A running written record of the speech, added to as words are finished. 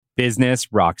Business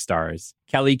rock stars.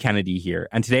 Kelly Kennedy here.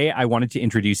 And today I wanted to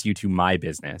introduce you to my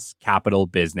business, Capital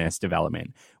Business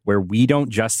Development, where we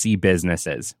don't just see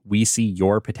businesses. We see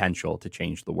your potential to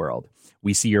change the world.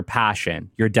 We see your passion,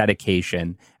 your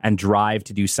dedication, and drive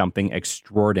to do something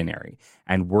extraordinary.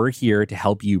 And we're here to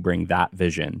help you bring that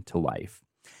vision to life.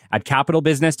 At Capital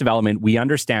Business Development, we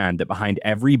understand that behind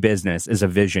every business is a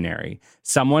visionary,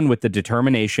 someone with the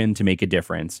determination to make a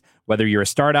difference. Whether you're a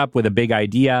startup with a big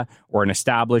idea or an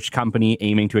established company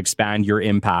aiming to expand your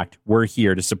impact, we're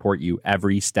here to support you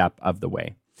every step of the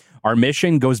way. Our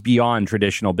mission goes beyond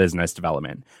traditional business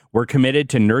development. We're committed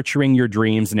to nurturing your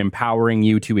dreams and empowering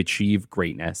you to achieve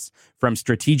greatness. From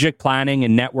strategic planning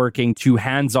and networking to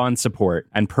hands-on support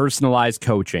and personalized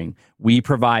coaching, we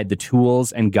provide the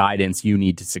tools and guidance you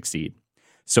need to succeed.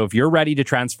 So if you're ready to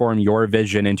transform your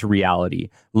vision into reality,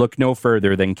 look no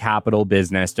further than Capital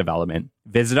Business Development.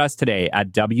 Visit us today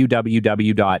at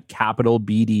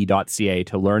www.capitalbd.ca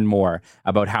to learn more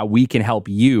about how we can help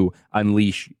you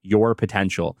unleash your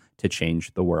potential to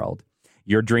change the world.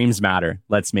 Your dreams matter.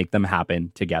 Let's make them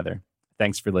happen together.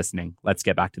 Thanks for listening. Let's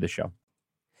get back to the show.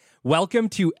 Welcome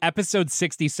to episode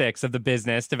 66 of the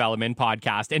Business Development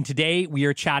Podcast. And today we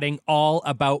are chatting all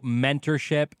about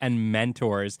mentorship and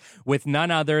mentors with none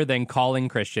other than Colin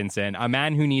Christensen, a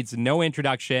man who needs no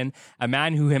introduction, a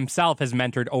man who himself has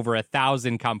mentored over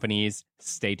 1,000 companies.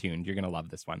 Stay tuned. You're going to love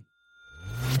this one.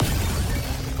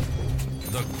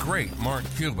 The great Mark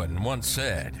Cuban once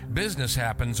said, "Business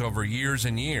happens over years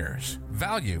and years.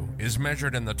 Value is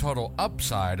measured in the total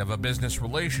upside of a business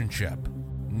relationship,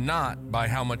 not by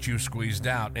how much you squeezed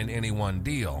out in any one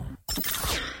deal."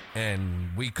 And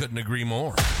we couldn't agree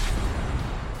more.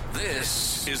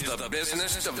 This is the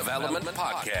Business Development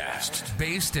Podcast,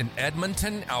 based in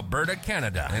Edmonton, Alberta,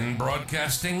 Canada, and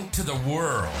broadcasting to the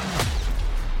world.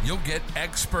 You'll get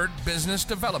expert business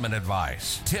development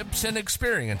advice, tips and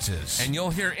experiences, and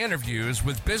you'll hear interviews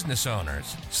with business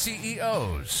owners,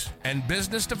 CEOs, and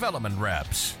business development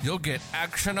reps. You'll get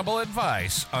actionable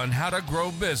advice on how to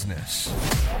grow business.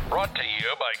 Brought to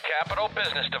you by Capital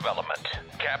Business Development,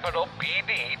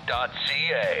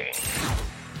 capitalbd.ca.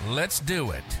 Let's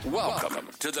do it. Welcome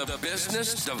to the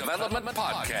Business Development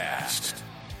Podcast.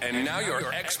 And now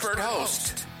your expert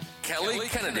host, Kelly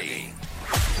Kennedy.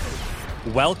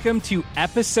 Welcome to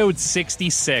episode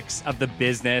 66 of the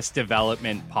Business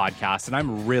Development Podcast. And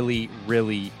I'm really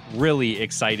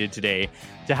excited today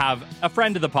to have a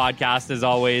friend of the podcast, as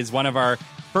always, one of our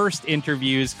first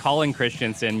interviews, Colin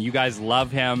Christensen. You guys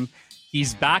love him.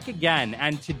 He's back again.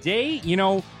 And today,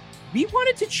 we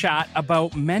wanted to chat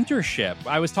about mentorship.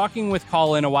 I was talking with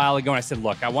Colin a while ago and I said,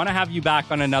 look, I want to have you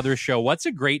back on another show. What's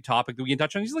a great topic that we can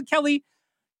touch on? He's like, Kelly,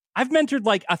 I've mentored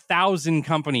like 1,000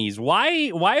 companies.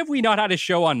 Why have we not had a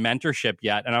show on mentorship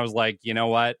yet? And I was like, you know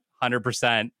what?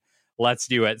 100%. Let's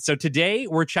do it. So today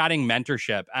we're chatting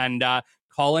mentorship, and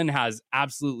Colin has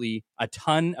absolutely a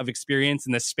ton of experience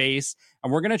in this space,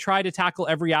 and we're going to try to tackle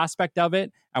every aspect of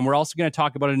it. And we're also going to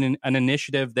talk about an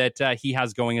initiative that he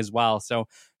has going as well. So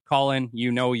Colin,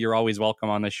 you're always welcome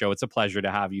on this show. It's a pleasure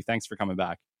to have you. Thanks for coming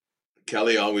back.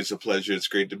 Kelly, always a pleasure. It's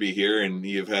great to be here, and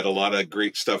you've had a lot of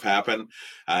great stuff happen.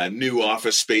 New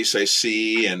office space I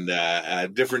see, and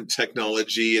different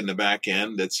technology in the back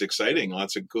end. That's exciting.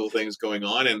 Lots of cool things going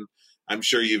on, and I'm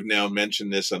sure you've now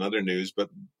mentioned this on other news,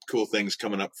 but cool things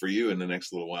coming up for you in the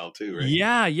next little while too, right?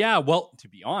 Yeah. Well, to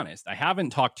be honest, I haven't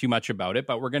talked too much about it,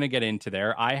 but we're going to get into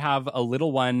there. I have a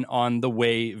little one on the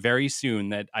way very soon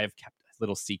that I've kept a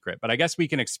little secret, but I guess we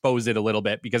can expose it a little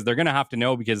bit because they're going to have to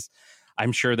know, because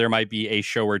I'm sure there might be a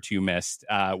show or two missed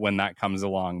when that comes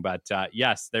along. But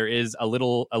yes, there is a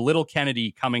little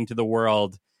Kennedy coming to the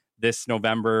world this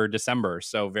November, December.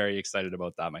 So very excited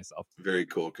about that myself. Very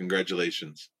cool.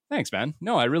 Congratulations. Thanks, man.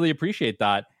 No, I really appreciate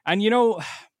that. And,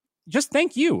 just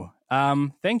thank you.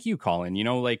 Thank you, Colin.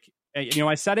 I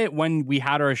said it when we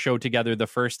had our show together the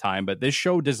first time, but this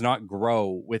show does not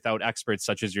grow without experts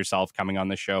such as yourself coming on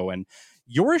the show. And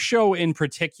your show in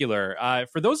particular,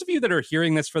 for those of you that are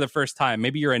hearing this for the first time,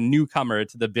 maybe you're a newcomer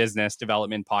to the Business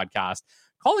Development Podcast,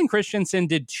 Colin Christensen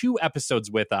did 2 episodes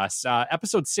with us,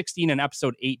 episode 16 and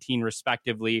episode 18,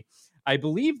 respectively. I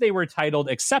believe they were titled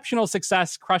Exceptional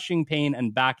Success, Crushing Pain,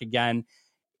 and Back Again.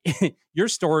 Your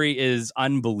story is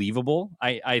unbelievable.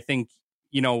 I think,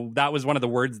 that was one of the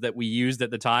words that we used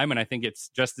at the time, and I think it's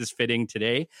just as fitting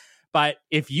today. But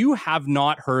if you have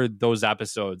not heard those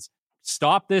episodes,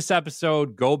 stop this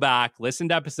episode, go back, listen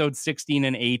to episodes 16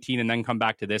 and 18, and then come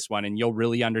back to this one, and you'll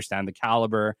really understand the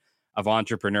caliber of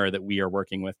entrepreneur that we are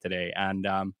working with today. And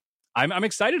I'm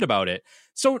excited about it.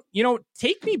 So,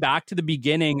 take me back to the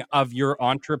beginning of your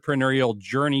entrepreneurial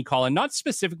journey, Colin. Not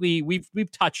specifically,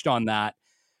 we've touched on that,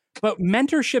 but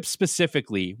mentorship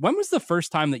specifically. When was the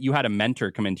first time that you had a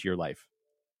mentor come into your life?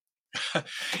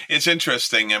 It's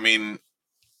interesting. I mean,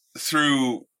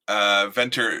 through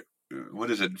venture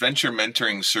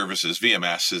mentoring services,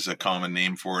 VMS is a common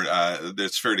name for it.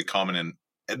 It's fairly common in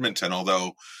Edmonton,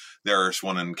 although there's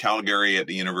one in Calgary at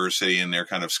the university, and they're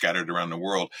kind of scattered around the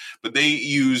world. But they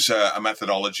use a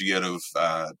methodology out of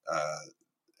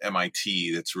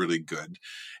MIT that's really good.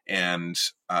 And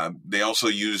they also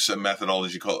use a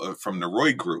methodology called from the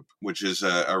Roy Group, which is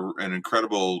an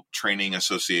incredible training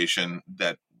association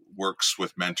that works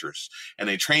with mentors. And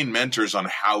they train mentors on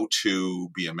how to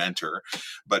be a mentor,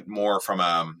 but more from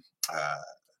a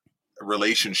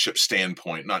relationship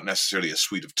standpoint, not necessarily a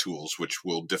suite of tools, which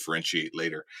we'll differentiate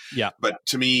later. Yeah. But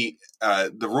to me,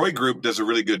 the Roy Group does a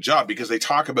really good job because they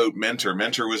talk about mentor.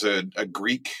 Mentor was a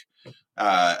Greek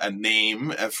a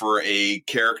name for a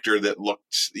character that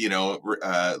looked,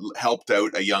 helped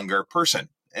out a younger person.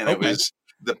 And it was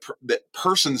the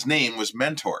person's name was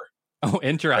Mentor. Oh,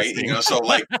 interesting. Right? So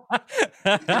right.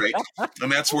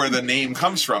 And that's where the name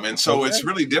comes from. And so it's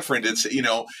really different. It's,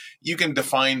 you can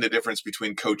define the difference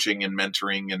between coaching and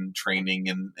mentoring and training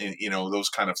and those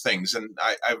kind of things. And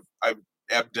I've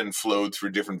ebbed and flowed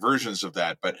through different versions of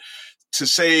that. But to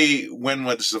say when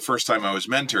was the first time I was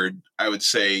mentored, I would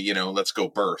say, let's go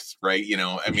birth, right?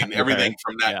 Everything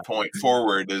from that point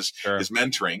forward is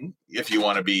mentoring if you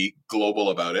want to be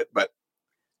global about it. But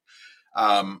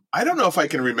I don't know if I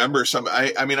can remember some.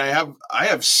 I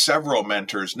have several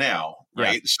mentors now,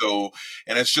 right? Yeah. So,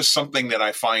 and it's just something that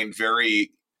I find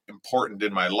very important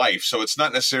in my life. So it's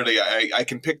not necessarily I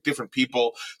can pick different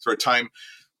people through a time.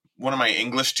 One of my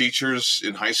English teachers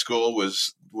in high school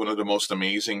was one of the most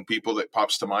amazing people that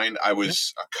pops to mind. I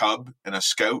was a Cub and a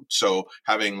Scout, so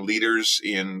having leaders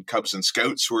in Cubs and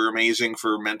Scouts were amazing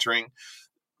for mentoring.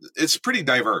 It's pretty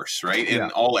diverse, right,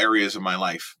 in all areas of my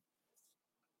life.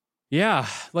 Yeah.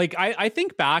 Like I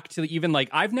think back to even like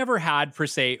I've never had per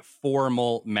se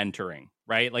formal mentoring,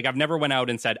 right? Like I've never went out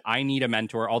and said, I need a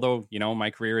mentor. Although, my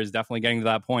career is definitely getting to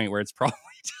that point where it's probably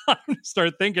time to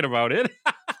start thinking about it.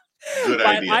 Good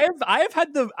idea. I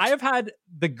have had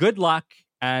the good luck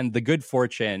and the good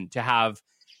fortune to have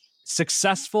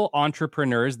successful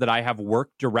entrepreneurs that I have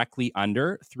worked directly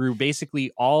under through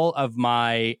basically all of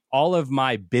my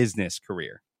business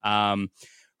career.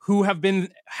 Who have been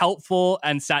helpful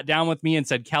and sat down with me and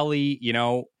said, Kelly,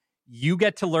 you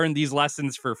get to learn these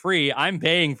lessons for free. I'm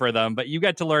paying for them, but you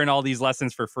get to learn all these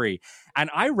lessons for free. And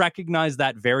I recognize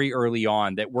that very early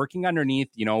on, that working underneath,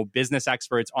 business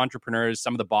experts, entrepreneurs,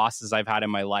 some of the bosses I've had in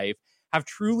my life have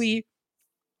truly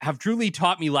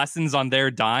taught me lessons on their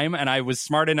dime. And I was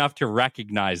smart enough to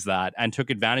recognize that and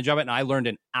took advantage of it. And I learned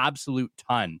an absolute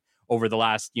ton over the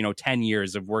last, 10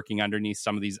 years of working underneath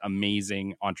some of these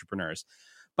amazing entrepreneurs.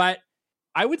 But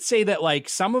I would say that like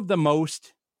some of the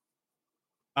most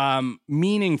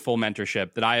meaningful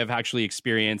mentorship that I have actually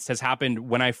experienced has happened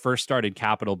when I first started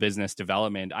Capital Business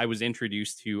Development. I was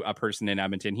introduced to a person in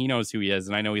Edmonton. He knows who he is,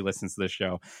 and I know he listens to this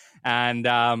show. And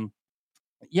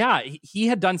he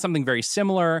had done something very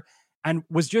similar and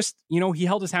was just, he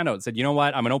held his hand out and said, you know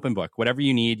what, I'm an open book. Whatever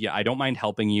you need, I don't mind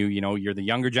helping you. You're the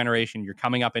younger generation. You're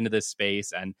coming up into this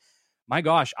space. And my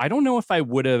gosh, I don't know if I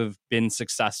would have been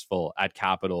successful at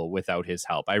Capital without his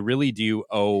help. I really do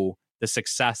owe the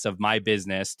success of my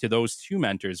business to those two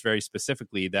mentors very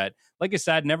specifically that, like I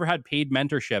said, never had paid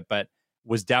mentorship, but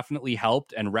was definitely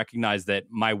helped and recognized that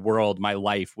my world, my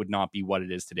life would not be what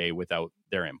it is today without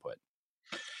their input.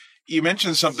 You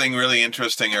mentioned something really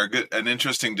interesting, or an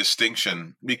interesting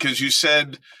distinction, because you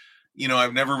said,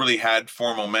 I've never really had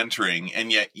formal mentoring,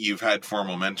 and yet you've had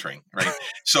formal mentoring, right?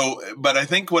 So, but I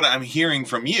think what I'm hearing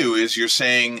from you is you're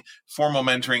saying formal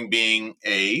mentoring being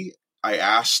I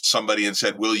asked somebody and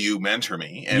said, will you mentor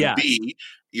me? And B,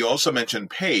 you also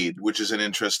mentioned paid, which is an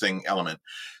interesting element.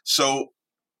 So,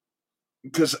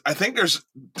 because I think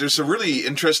there's a really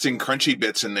interesting crunchy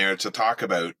bits in there to talk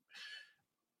about.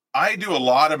 I do a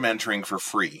lot of mentoring for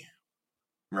free.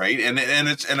 Right. And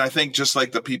I think just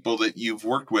like the people that you've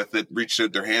worked with that reached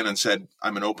out their hand and said,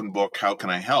 I'm an open book. How can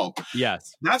I help?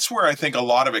 Yes. That's where I think a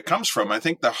lot of it comes from. I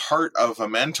think the heart of a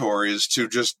mentor is to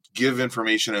just give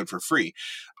information out for free.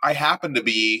 I happen to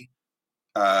be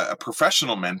a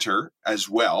professional mentor as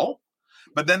well.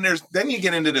 But then you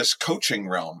get into this coaching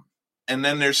realm, and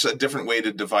then there's a different way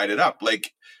to divide it up.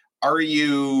 Like, are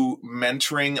you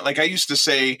mentoring? Like I used to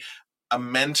say, a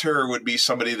mentor would be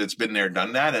somebody that's been there,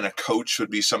 done that. And a coach would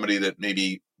be somebody that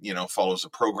maybe, follows a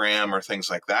program or things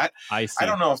like that. I see. I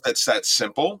don't know if that's that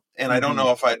simple. And I don't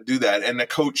know if I'd do that. And a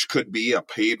coach could be a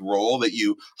paid role that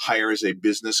you hire as a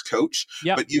business coach,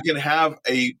 but you can have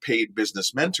a paid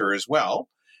business mentor as well.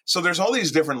 So there's all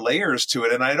these different layers to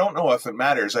it. And I don't know if it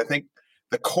matters. I think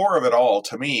the core of it all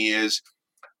to me is,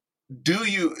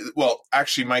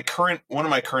 actually one of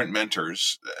my current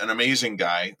mentors, an amazing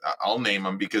guy, I'll name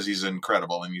him because he's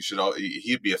incredible, and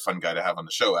he'd be a fun guy to have on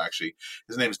the show. Actually,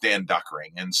 his name's Dan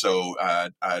Duckering. And so,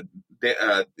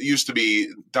 used to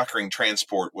be Duckering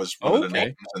Transport was one of the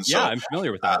names. And so, I'm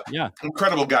familiar with that.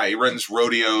 Incredible guy. He runs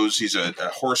rodeos. He's a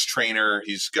horse trainer.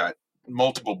 He's got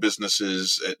multiple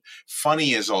businesses.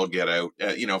 Funny as all get out,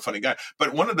 funny guy.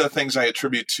 But one of the things I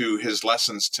attribute to his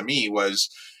lessons to me was,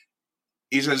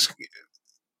 he says,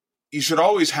 you should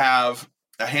always have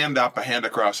a hand up, a hand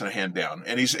across, and a hand down.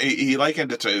 And he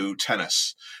likened it to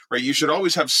tennis, right? You should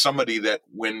always have somebody that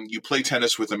when you play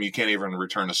tennis with them, you can't even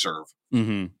return a serve,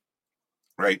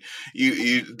 right?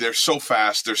 They're so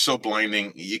fast, they're so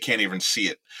blinding, you can't even see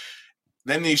it.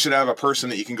 Then you should have a person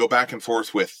that you can go back and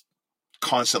forth with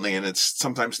constantly, and it's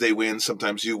sometimes they win,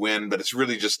 sometimes you win, but it's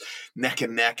really just neck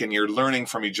and neck, and you're learning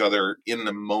from each other in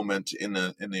the moment, in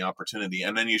the opportunity.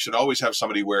 And then you should always have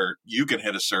somebody where you can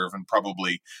hit a serve and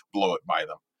probably blow it by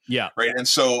them. Yeah. Right. And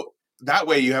so that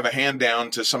way you have a hand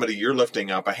down to somebody you're lifting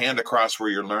up, a hand across where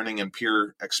you're learning and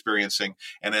peer experiencing,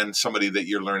 and then somebody that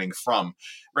you're learning from.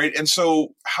 Right. And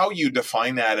so how you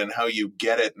define that and how you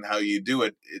get it and how you do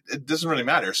it, it doesn't really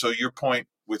matter. So your point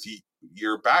with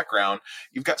your background,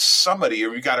 you've got somebody,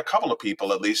 or you've got a couple of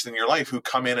people at least in your life who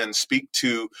come in and speak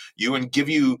to you and give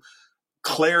you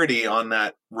clarity on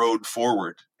that road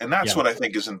forward. And that's what I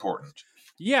think is important.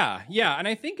 Yeah. And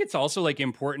I think it's also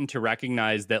important to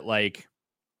recognize that,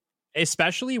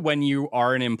 especially when you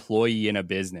are an employee in a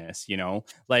business,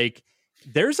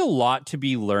 there's a lot to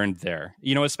be learned there,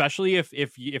 especially if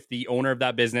the owner of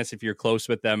that business, if you're close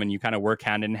with them and you kind of work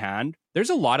hand in hand,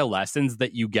 there's a lot of lessons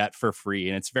that you get for free.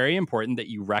 And it's very important that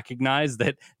you recognize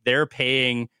that they're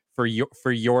paying for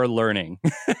your learning.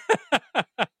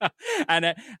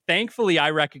 And thankfully,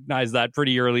 I recognized that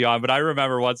pretty early on. But I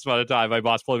remember once upon a time, my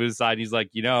boss pulled me aside and he's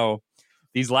like,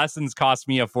 these lessons cost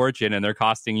me a fortune and they're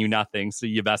costing you nothing. So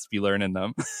you best be learning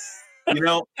them.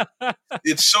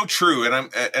 It's so true.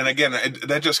 And again,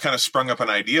 that just kind of sprung up an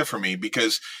idea for me,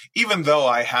 because even though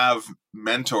I have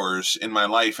mentors in my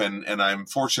life and I'm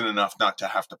fortunate enough not to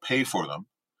have to pay for them,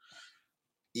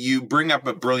 you bring up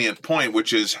a brilliant point,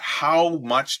 which is how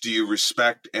much do you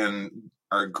respect and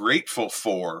are grateful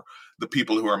for the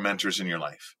people who are mentors in your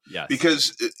life? Yes.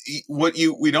 Because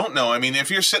we don't know. I mean,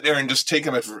 if you're sitting there and just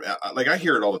taking it, I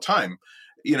hear it all the time,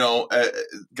 a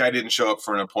guy didn't show up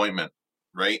for an appointment,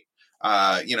 right?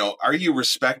 Are you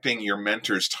respecting your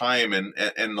mentor's time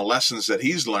and the lessons that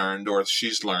he's learned or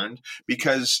she's learned,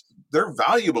 because they're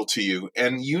valuable to you,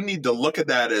 and you need to look at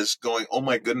that as going, oh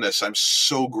my goodness, I'm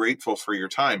so grateful for your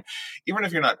time. Even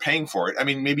if you're not paying for it. I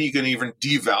mean, maybe you can even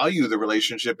devalue the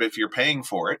relationship if you're paying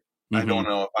for it. I don't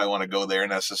know if I want to go there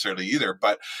necessarily either,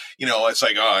 but it's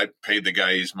like, oh, I paid the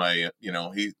guy. He's my,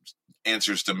 he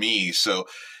answers to me. So,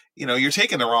 you're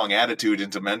taking the wrong attitude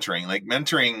into mentoring. Like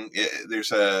mentoring,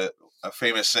 there's a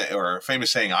famous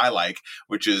saying I like,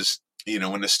 which is,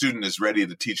 when the student is ready,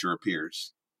 the teacher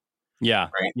appears. Yeah.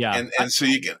 Right. Yeah. And so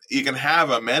you can have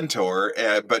a mentor,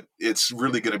 but it's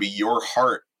really going to be your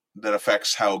heart that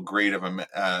affects how great of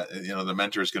the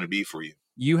mentor is going to be for you.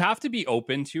 You have to be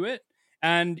open to it,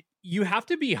 and you have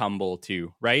to be humble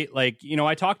too, right?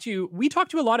 We talk to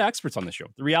a lot of experts on the show.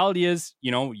 The reality is,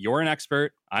 you're an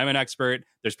expert. I'm an expert.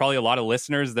 There's probably a lot of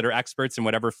listeners that are experts in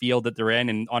whatever field that they're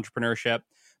in entrepreneurship.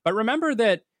 But remember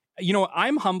that,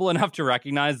 I'm humble enough to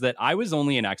recognize that I was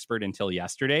only an expert until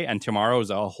yesterday, and tomorrow is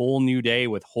a whole new day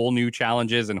with whole new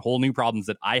challenges and whole new problems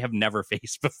that I have never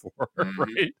faced before,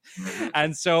 right?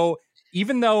 And so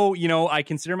even though, I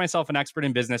consider myself an expert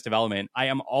in business development, I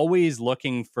am always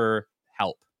looking for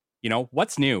help.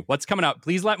 What's new? What's coming up?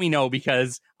 Please let me know,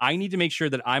 because I need to make sure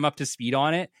that I'm up to speed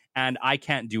on it, and I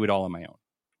can't do it all on my own.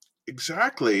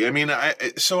 Exactly. I mean,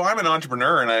 so I'm an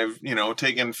entrepreneur, and I've,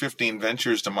 taken 15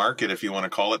 ventures to market, if you want to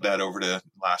call it that, over the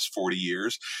last 40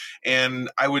 years. And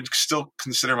I would still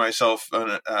consider myself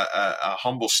a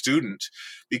humble student,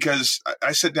 because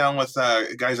I sit down with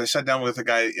guys. I sat down with a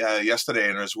guy yesterday,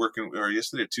 and I was working, or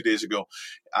yesterday or 2 days ago,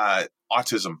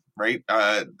 autism, right?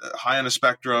 High on the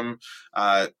spectrum,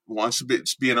 wants to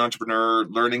be an entrepreneur,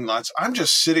 learning lots. I'm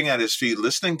just sitting at his feet,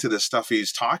 listening to the stuff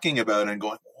he's talking about and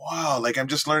going, wow, I'm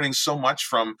just learning so much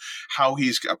from how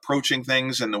he's approaching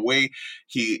things and the way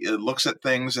he looks at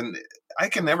things. And I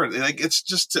can never, like, it's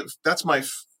just, that's my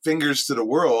fingers to the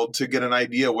world to get an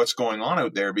idea of what's going on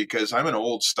out there, because I'm an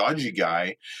old stodgy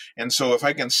guy. And so if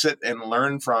I can sit and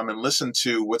learn from and listen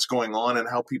to what's going on and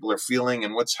how people are feeling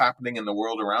and what's happening in the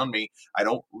world around me, I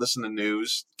don't listen to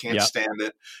news, can't stand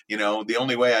it. The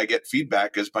only way I get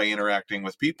feedback is by interacting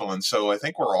with people. And so I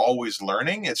think we're always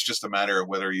learning. It's just a matter of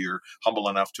whether you're humble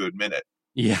enough to admit it.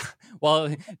 Yeah.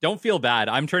 Well, don't feel bad.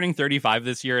 I'm turning 35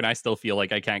 this year and I still feel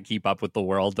like I can't keep up with the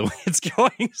world the way it's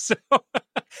going. So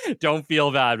don't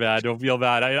feel bad, man. Don't feel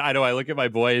bad. I know I look at my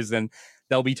boys and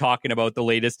they'll be talking about the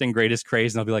latest and greatest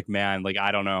craze. And I'll be like, man, like,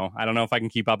 I don't know if I can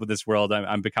keep up with this world.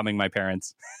 I'm becoming my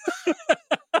parents.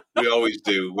 We always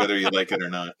do, whether you like it or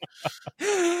not.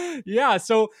 Yeah.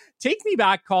 So take me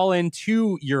back, Colin,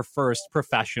 to your first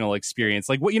professional experience.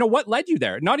 Like, what led you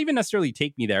there? Not even necessarily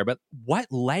take me there, but what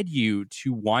led you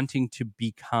to wanting to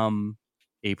become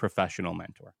a professional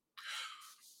mentor?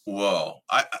 Well,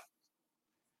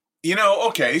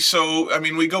 okay. So, I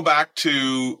mean, we go back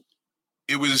to,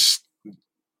 it was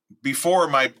before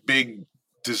my big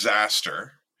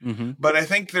disaster, but I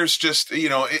think there's just,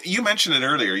 you mentioned it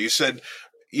earlier. You said,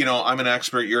 I'm an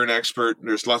expert, you're an expert.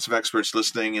 There's lots of experts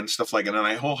listening and stuff like that. And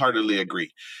I wholeheartedly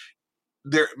agree.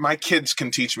 My kids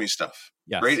can teach me stuff,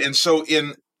 right? And so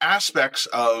in aspects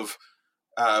of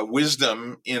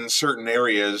wisdom in certain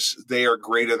areas, they are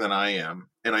greater than I am,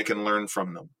 and I can learn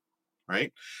from them,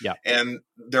 right? Yeah. And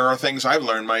there are things I've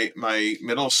learned. My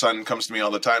middle son comes to me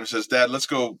all the time and says, Dad, let's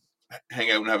go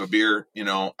hang out and have a beer.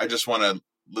 I just want to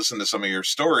listen to some of your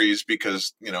stories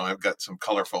because, I've got some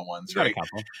colorful ones, right?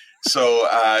 So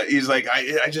he's like,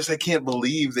 I can't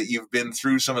believe that you've been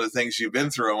through some of the things you've been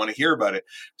through. I want to hear about it.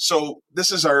 So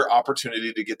this is our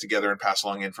opportunity to get together and pass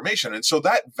along information. And so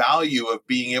that value of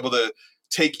being able to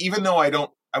take, even though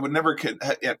I would never,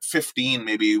 at 15,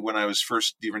 maybe when I was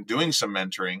first even doing some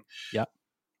mentoring,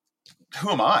 who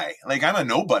am I? Like, I'm a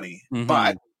nobody,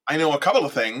 but I know a couple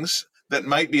of things that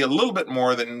might be a little bit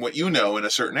more than what you know in a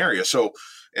certain area. So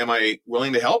am I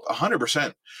willing to help?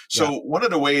 100%. So one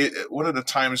of the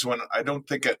times when I don't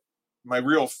think my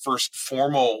real first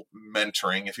formal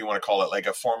mentoring, if you want to call it like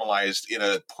a formalized in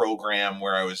a program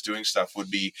where I was doing stuff,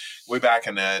 would be way back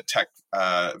in the tech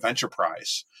venture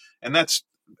prize. And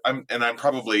I'm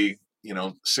probably,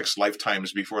 6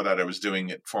 lifetimes before that I was doing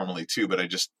it formally too, but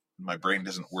my brain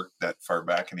doesn't work that far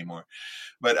back anymore.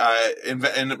 But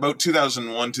in about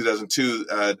 2001,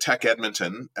 2002, Tech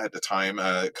Edmonton at the time,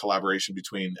 a collaboration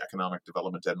between Economic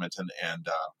Development Edmonton and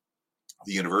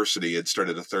the university had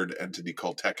started a third entity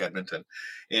called Tech Edmonton.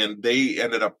 And they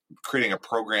ended up creating a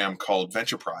program called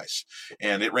Venture Prize.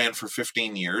 And it ran for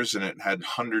 15 years, and it had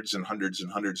hundreds and hundreds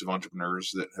and hundreds of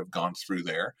entrepreneurs that have gone through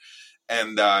there.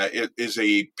 And it is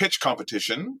a pitch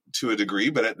competition to a degree,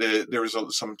 but there was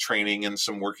some training and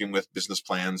some working with business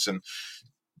plans and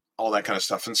all that kind of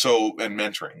stuff. And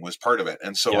mentoring was part of it.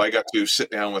 And so I got to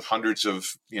sit down with hundreds of,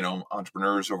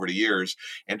 entrepreneurs over the years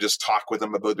and just talk with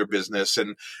them about their business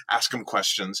and ask them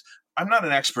questions. I'm not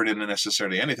an expert in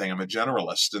necessarily anything. I'm a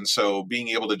generalist. And so being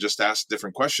able to just ask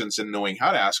different questions and knowing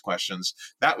how to ask questions,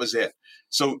 that was it.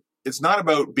 So it's not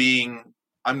about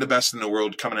I'm the best in the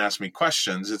world, come and ask me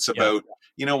questions. It's about,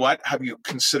 what, have you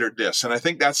considered this? And I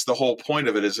think that's the whole point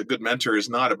of it. Is a good mentor is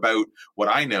not about what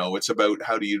I know. It's about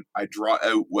how I draw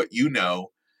out what you know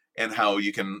and how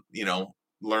you can,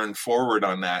 learn forward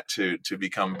on that to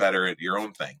become better at your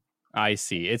own thing. I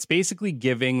see. It's basically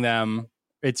giving them,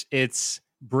 it's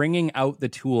bringing out the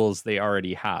tools they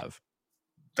already have.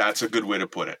 That's a good way to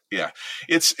put it. Yeah.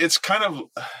 It's kind of,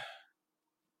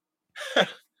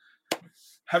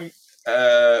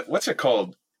 what's it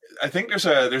called? I think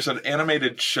there's an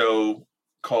animated show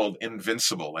called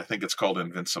Invincible. I think it's called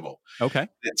Invincible. Okay.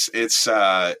 It's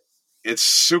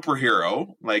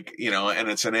superhero, and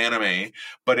it's an anime,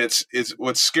 but it's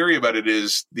what's scary about it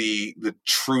is the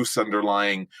truth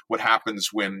underlying what happens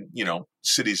when,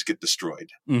 cities get destroyed,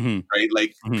 right?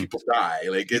 Like people die,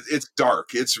 like it's dark.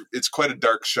 It's quite a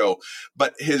dark show,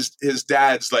 but his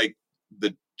dad's like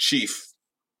the chief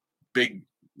big,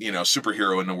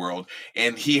 superhero in the world,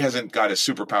 and he hasn't got his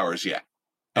superpowers yet.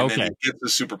 And then he gets the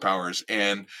superpowers,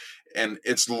 and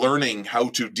it's learning how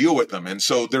to deal with them. And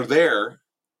so they're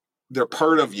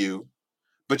part of you,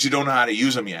 but you don't know how to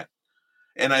use them yet.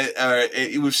 And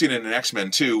we've seen it in X-Men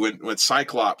too, when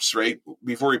Cyclops, right,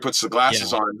 before he puts the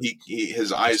glasses on,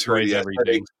 his eyes hurt,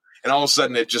 everything. And all of a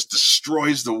sudden it just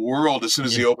destroys the world as soon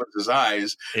as he opens his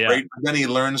eyes, right? But then he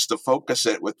learns to focus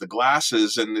it with the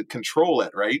glasses and control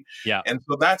it, right? Yeah. And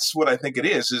so that's what I think it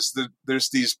is that there's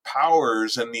these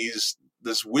powers and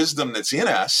this wisdom that's in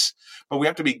us, but we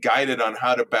have to be guided on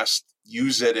how to best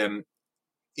use it and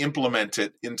implement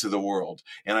it into the world.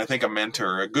 And I think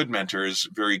a good mentor is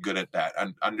very good at that,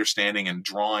 understanding and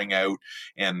drawing out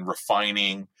and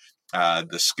refining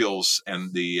the skills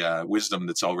and the wisdom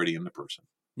that's already in the person.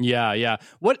 Yeah, yeah.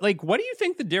 What do you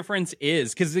think the difference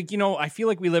is? Because, I feel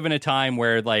like we live in a time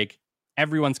where like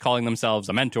everyone's calling themselves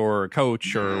a mentor or a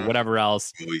coach or whatever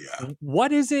else. Oh yeah.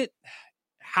 What is it?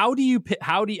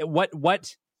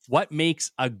 What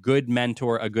makes a good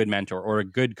mentor or a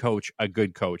good coach a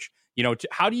good coach?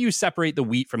 How do you separate the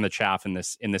wheat from the chaff in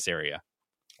this area?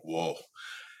 Whoa.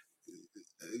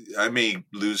 I may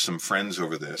lose some friends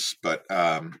over this, but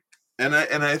and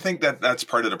I think that's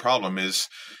part of the problem is,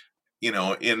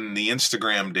 in the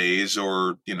Instagram days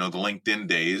or the LinkedIn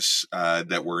days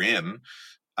that we're in,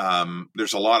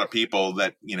 there's a lot of people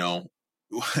that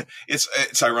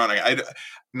it's ironic.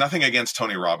 Nothing against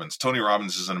Tony Robbins. Tony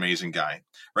Robbins is an amazing guy,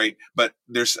 right? But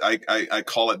I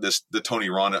call it the Tony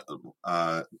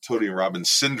Robbins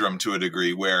syndrome to a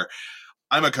degree, where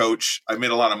I'm a coach. I've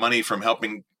made a lot of money from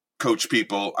helping coach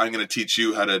people. I'm going to teach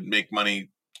you how to make money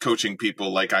coaching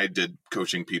people like I did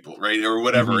coaching people, right? Or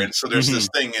whatever. Mm-hmm. And so there's this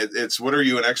thing. It's what are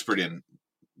you an expert in?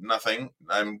 Nothing.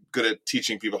 I'm good at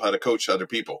teaching people how to coach other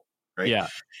people, right? Yeah.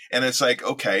 And it's like,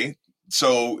 okay,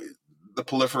 so the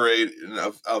proliferation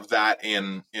of that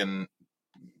in I'm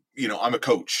a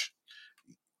coach.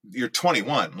 You're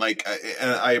 21.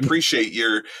 And I appreciate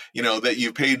that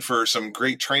you paid for some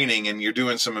great training and you're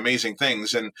doing some amazing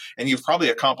things. And you've probably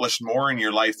accomplished more in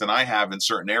your life than I have in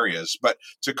certain areas, but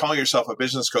to call yourself a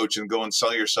business coach and go and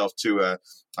sell yourself to a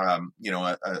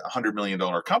 $100 million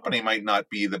company might not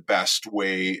be the best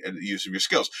way at the use of your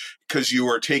skills, because you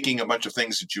are taking a bunch of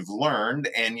things that you've learned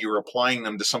and you're applying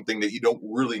them to something that you don't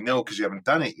really know because you haven't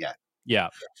done it yet. Yeah.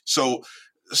 So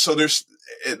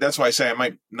that's why I say I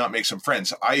might not make some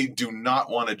friends. I do not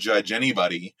want to judge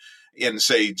anybody and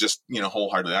say just,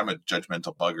 wholeheartedly, I'm a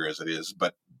judgmental bugger as it is,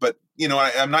 but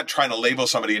I'm not trying to label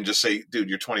somebody and just say, dude,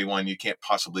 you're 21, you can't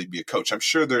possibly be a coach. I'm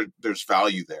sure there's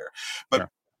value there, but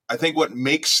sure. I think what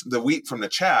makes the wheat from the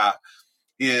chaff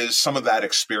is some of that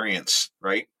experience,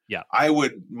 right? Yeah. I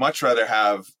would much rather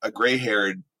have a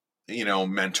gray-haired,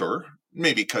 mentor,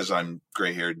 maybe because I'm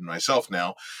gray-haired myself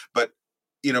now, but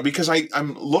because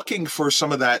I'm looking for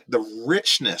some of that, the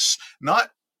richness,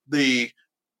 not the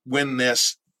win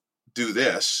this, do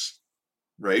this,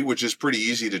 right? Which is pretty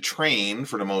easy to train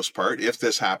for the most part. If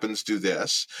this happens, do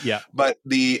this. Yeah. But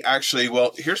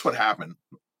here's what happened,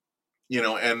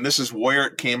 and this is where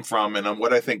it came from and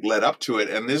what I think led up to it.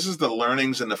 And this is the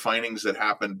learnings and the findings that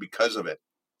happened because of it,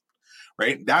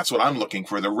 right? That's what I'm looking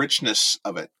for, the richness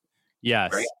of it.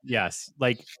 Yes. Right? Yes.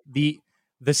 Like the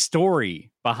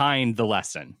story behind the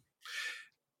lesson.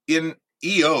 In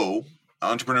EO,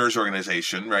 Entrepreneurs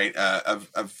Organization, right,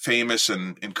 a famous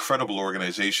and incredible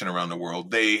organization around the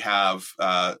world, they have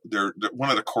they're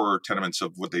one of the core tenements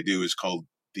of what they do is called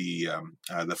the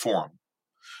forum,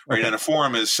 right? Okay. And a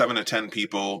forum is 7 to 10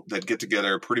 people that get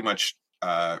together pretty much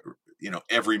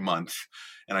every month.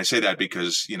 And I say that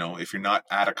because, if you're not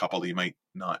at a couple, you might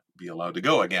not be allowed to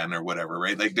go again or whatever,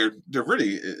 right? Like they're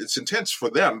really, it's intense for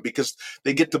them because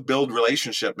they get to build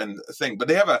relationship and thing, but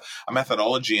they have a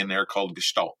methodology in there called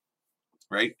Gestalt,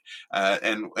 right?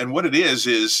 And what it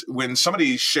is when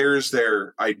somebody shares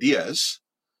their ideas,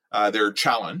 their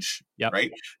challenge, yep.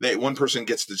 Right? One person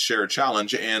gets to share a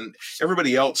challenge and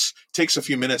everybody else takes a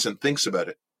few minutes and thinks about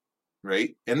it.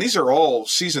 Right. And these are all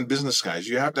seasoned business guys.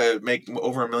 You have to make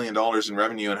over $1 million in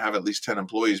revenue and have at least 10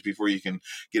 employees before you can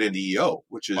get into EO,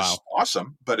 which is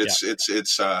awesome. But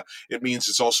it means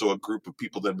it's also a group of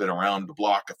people that have been around the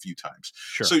block a few times.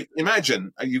 Sure. So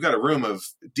imagine you've got a room of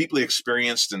deeply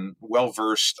experienced and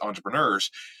well-versed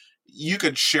entrepreneurs. You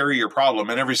could share your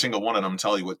problem and every single one of them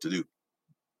tell you what to do.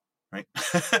 Right.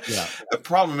 Yeah. The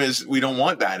problem is we don't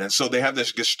want that. And so they have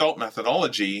this Gestalt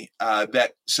methodology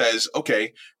that says,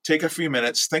 okay, take a few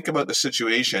minutes, think about the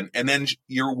situation, and then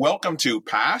you're welcome to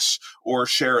pass or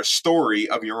share a story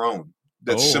of your own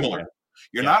that's similar. Okay.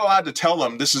 You're not allowed to tell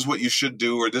them this is what you should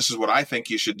do, or this is what I think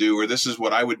you should do, or this is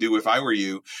what I would do if I were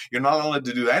you. You're not allowed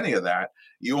to do any of that.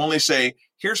 You only say,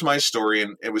 here's my story,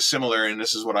 and it was similar, and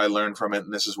this is what I learned from it,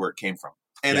 and this is where it came from.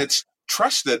 And it's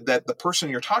trusted that the person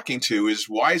you're talking to is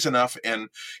wise enough and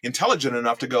intelligent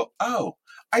enough to go, oh,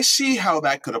 I see how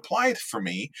that could apply for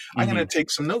me. I'm going to take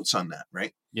some notes on that,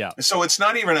 right? Yeah. So it's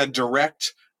not even a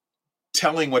direct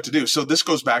telling what to do. So this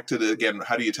goes back to again,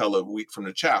 how do you tell the wheat from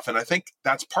the chaff? And I think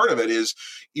that's part of it is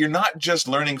you're not just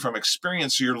learning from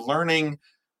experience, you're learning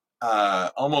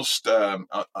almost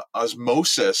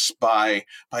osmosis by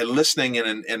listening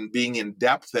and being in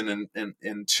depth and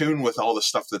in tune with all the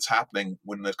stuff that's happening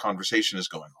when the conversation is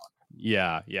going on.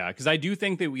 Yeah. Because I do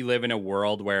think that we live in a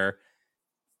world where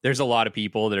there's a lot of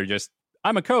people that are just,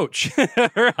 I'm a coach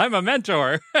or I'm a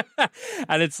mentor.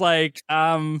 And it's like,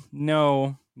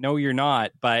 no, you're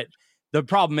not. But the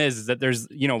problem is that there's,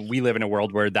 we live in a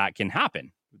world where that can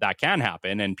happen. That can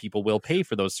happen, and people will pay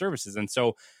for those services. And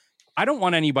so I don't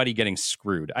want anybody getting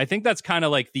screwed. I think that's kind of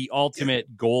like the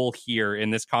ultimate goal here in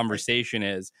this conversation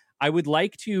is I would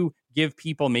like to give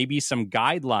people maybe some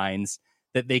guidelines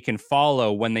that they can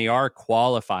follow when they are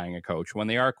qualifying a coach, when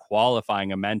they are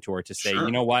qualifying a mentor, to say, you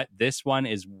know what, this one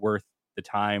is worth the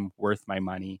time, worth my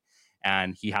money,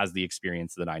 and he has the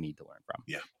experience that I need to learn from.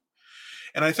 Yeah.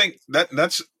 And I think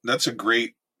that's a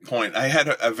great point. I had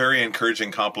a very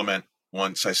encouraging compliment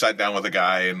once. I sat down with a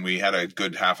guy and we had a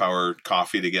good half-hour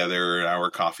coffee together, an hour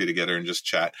coffee together, and just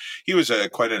chat. He was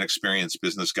quite an experienced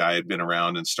business guy, had been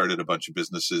around and started a bunch of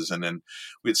businesses. And then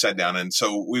we had sat down. And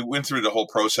so we went through the whole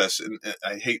process. And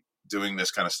I hate doing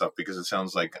this kind of stuff because it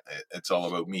sounds like it's all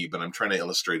about me, but I'm trying to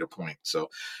illustrate a point. So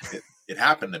it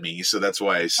happened to me. So that's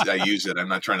why I use it. I'm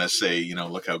not trying to say,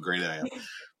 look how great I am.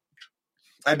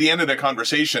 At the end of the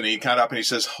conversation, he got up and he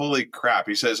says, holy crap.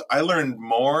 He says, I learned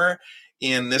more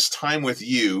in this time with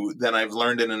you than I've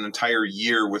learned in an entire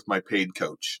year with my paid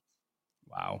coach.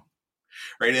 Wow.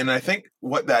 Right. And I think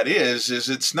what that is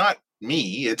it's not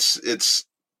me. It's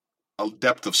a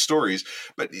depth of stories.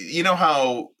 But you know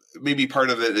how maybe part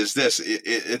of it is this.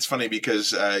 It's funny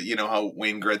because you know how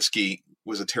Wayne Gretzky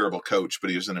was a terrible coach,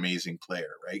 but he was an amazing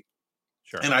player, right?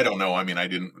 Sure. And I don't know. I mean, I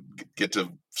didn't get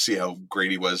to see how great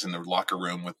he was in the locker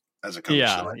room as a coach.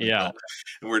 Yeah.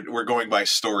 We're going by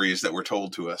stories that were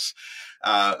told to us.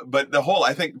 But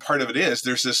I think part of it is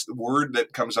there's this word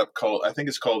that comes up I think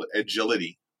it's called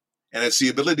agility. And it's the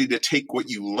ability to take what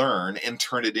you learn and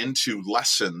turn it into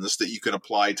lessons that you can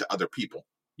apply to other people.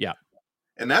 Yeah.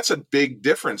 And that's a big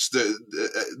difference.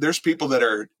 There's people that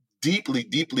are deeply,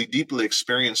 deeply, deeply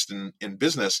experienced in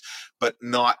business, but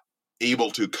not able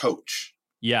to coach.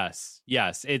 Yes.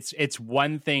 It's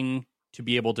one thing to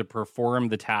be able to perform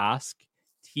the task.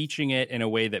 Teaching it in a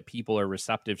way that people are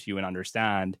receptive to and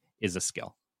understand is a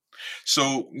skill.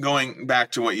 So going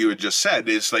back to what you had just said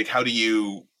is like,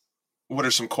 what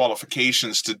are some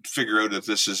qualifications to figure out if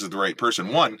this is the right person?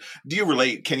 One, do you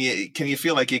relate? Can you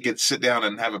feel like you could sit down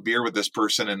and have a beer with this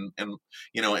person and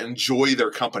enjoy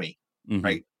their company, mm-hmm.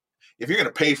 right? If you're going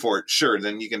to pay for it, sure,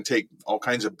 then you can take all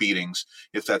kinds of beatings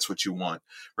if that's what you want,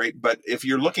 right? But if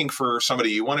you're looking for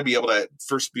somebody, you want to be able to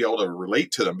first be able to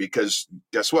relate to them, because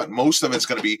guess what? Most of it's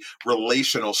going to be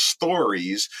relational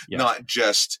stories, not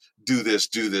just do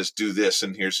this,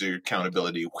 and here's your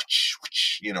accountability,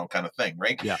 kind of thing,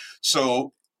 right? Yeah.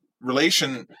 So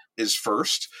relation is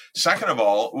first. Second of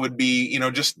all would be,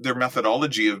 just their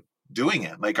methodology of doing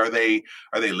it. Like, are they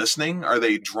listening? Are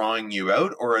they drawing you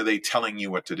out, or are they telling you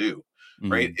what to do?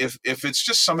 Mm-hmm. Right. If it's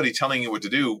just somebody telling you what to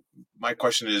do, my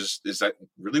question is that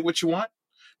really what you want?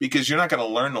 Because you're not going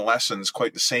to learn the lessons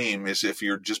quite the same as if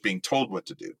you're just being told what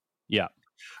to do. Yeah.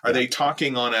 Are they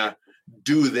talking on a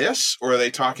do this, or are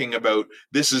they talking about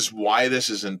this is why this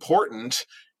is important,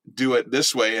 do it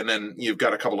this way, and then you've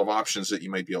got a couple of options that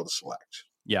you might be able to select?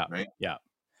 Yeah. Right. Yeah.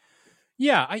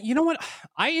 Yeah, you know what?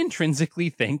 I intrinsically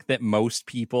think that most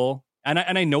people, and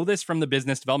I know this from the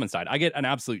business development side, I get an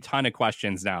absolute ton of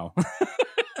questions now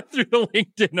through the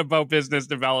LinkedIn about business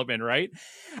development, right?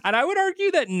 And I would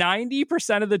argue that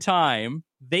 90% of the time,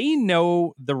 they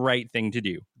know the right thing to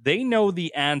do. They know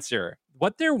the answer.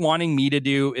 What they're wanting me to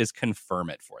do is confirm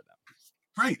it for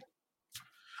them. Right.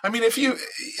 I mean,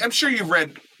 I'm sure you've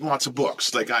read lots of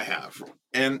books like I have,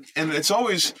 and it's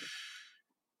always...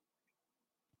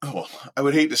 Oh, well, I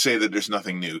would hate to say that there's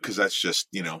nothing new, because that's just,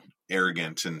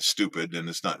 arrogant and stupid, and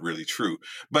it's not really true.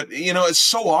 But, it's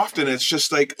so often it's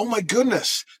just like, oh my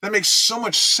goodness, that makes so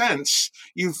much sense.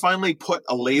 You finally put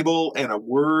a label and a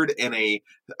word and a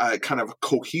kind of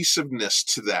cohesiveness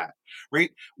to that,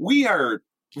 right? We are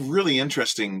really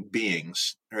interesting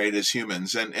beings, right, as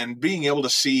humans, and being able to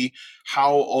see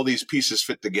how all these pieces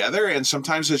fit together. And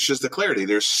sometimes it's just the clarity.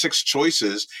 There's 6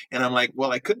 choices, and I'm like,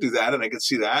 well, I could do that, and I could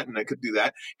see that, and I could do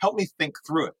that. Help me think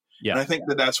through it. Yeah. And I think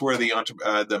that's where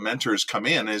the mentors come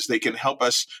in, is they can help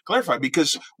us clarify,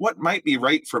 because what might be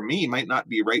right for me might not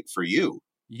be right for you.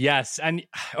 Yes. And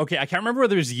okay, I can't remember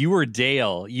whether it was you or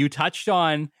Dale. You touched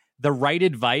on the right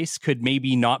advice could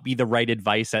maybe not be the right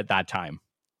advice at that time.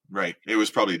 Right. It was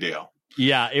probably Dale.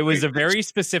 Yeah, it was a very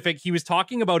specific, he was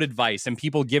talking about advice and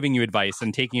people giving you advice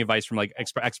and taking advice from like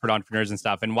expert entrepreneurs and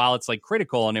stuff. And while it's like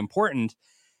critical and important,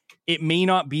 it may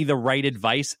not be the right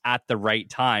advice at the right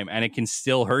time, and it can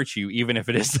still hurt you, even if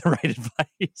it is the right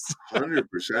advice.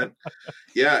 100%.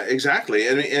 Yeah, exactly.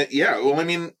 And yeah, well, I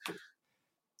mean,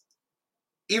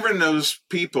 even those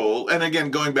people, and again,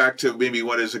 going back to maybe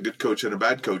what is a good coach and a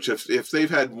bad coach, if they've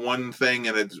had one thing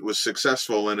and it was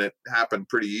successful and it happened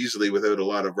pretty easily without a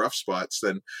lot of rough spots,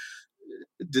 then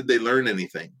did they learn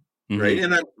anything? Mm-hmm. Right.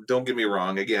 And don't get me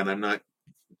wrong. Again, I'm not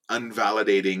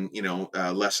unvalidating,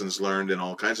 lessons learned in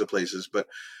all kinds of places, but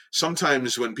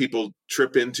sometimes when people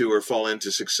trip into or fall into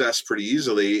success pretty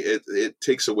easily, it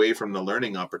takes away from the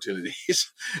learning opportunities.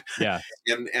 Yeah.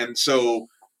 and so,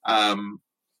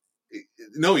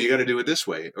 no, you got to do it this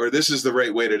way, or this is the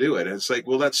right way to do it. And it's like,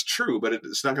 well, that's true, but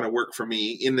it's not going to work for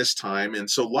me in this time. And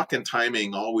so luck and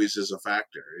timing always is a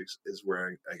factor, is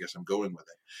where I guess I'm going with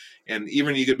it. And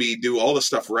even you could do all the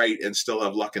stuff right and still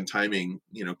have luck and timing,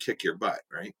 kick your butt,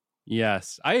 right?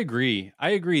 Yes, I agree.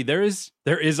 There is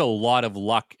a lot of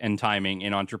luck and timing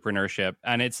in entrepreneurship.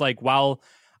 And it's like, while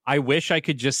I wish I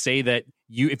could just say that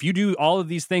if you do all of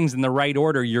these things in the right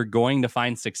order, you're going to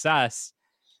find success.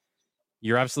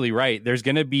 You're absolutely right. There's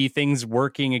going to be things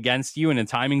working against you, and the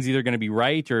timing's either going to be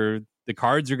right or the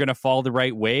cards are going to fall the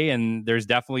right way. And there's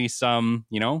definitely some,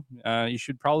 you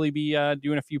should probably be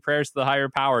doing a few prayers to the higher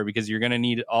power, because you're going to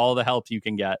need all the help you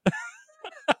can get.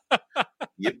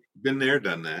 Yep, been there,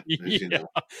 done that. As you know.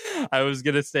 I was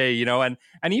going to say, and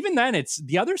even then, it's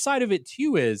the other side of it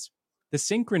too, is the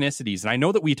synchronicities. And I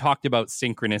know that we talked about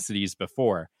synchronicities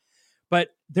before, but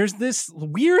there's this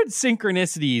weird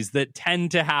synchronicities that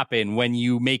tend to happen when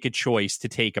you make a choice to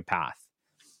take a path.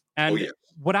 And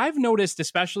what I've noticed,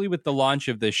 especially with the launch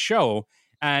of this show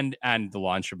and the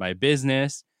launch of my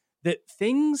business, that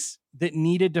things that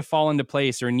needed to fall into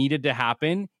place or needed to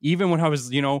happen, even when I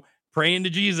was, praying to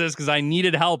Jesus because I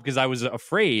needed help because I was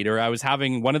afraid, or I was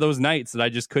having one of those nights that I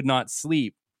just could not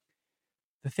sleep,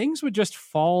 the things would just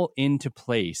fall into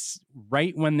place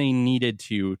right when they needed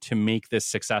to make this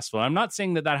successful. I'm not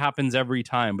saying that happens every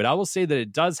time, but I will say that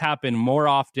it does happen more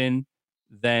often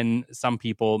than some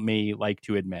people may like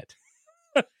to admit.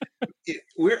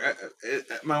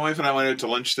 My wife and I went out to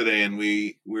lunch today, and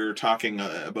we were talking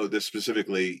about this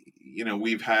specifically.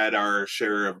 We've had our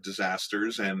share of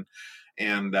disasters, and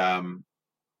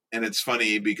it's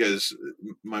funny because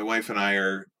my wife and I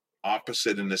are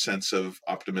opposite in the sense of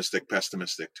optimistic,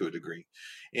 pessimistic to a degree.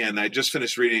 And I just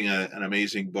finished reading an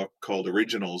amazing book called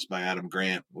Originals by Adam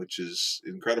Grant, which is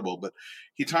incredible. But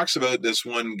he talks about this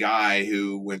one guy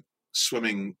who went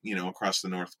swimming, across the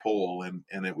North Pole,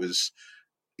 and it was,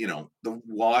 the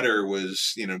water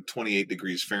was, 28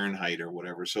 degrees Fahrenheit or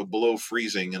whatever. So below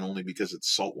freezing, and only because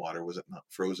it's salt water was it not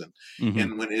frozen. Mm-hmm.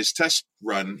 And when his test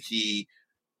run,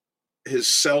 his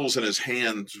cells in his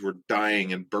hands were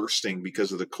dying and bursting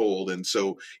because of the cold. And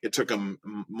so it took him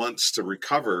months to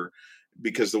recover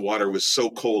because the water was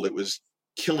so cold, it was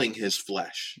killing his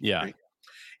flesh. Yeah. Right?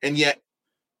 And yet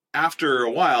after a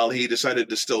while, he decided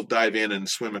to still dive in and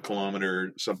swim a kilometer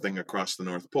or something across the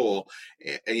North Pole,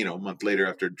 a month later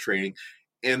after training.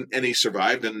 And he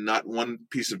survived, and not one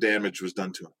piece of damage was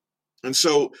done to him. And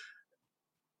so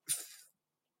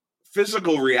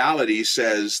physical reality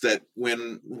says that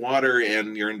when water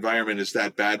and your environment is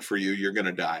that bad for you, you're going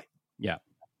to die. Yeah.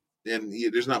 And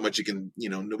there's not much you can,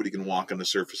 nobody can walk on the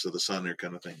surface of the sun or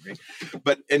kind of thing.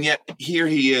 Right. And yet here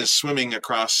he is swimming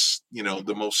across,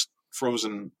 the most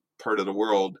frozen part of the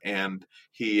world, and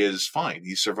he is fine.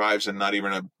 He survives, and not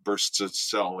even a burst of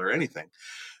cell or anything.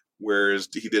 Whereas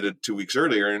he did it 2 weeks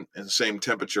earlier in the same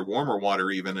temperature, warmer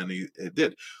water even, and it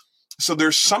did. So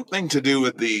there's something to do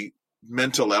with the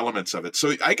mental elements of it.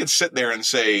 So I could sit there and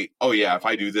say, oh yeah, if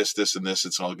I do this, this, and this,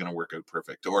 it's all going to work out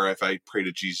perfect. Or if I pray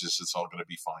to Jesus, it's all going to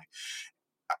be fine.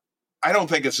 I don't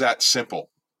think it's that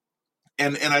simple.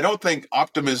 And I don't think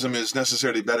optimism is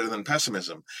necessarily better than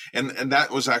pessimism. And that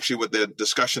was actually what the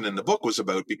discussion in the book was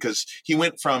about, because he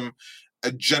went from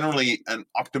generally an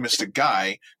optimistic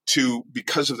guy to,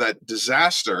 because of that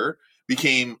disaster,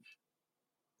 became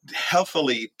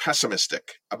healthily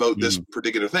pessimistic about this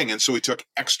particular thing. And so he took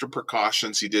extra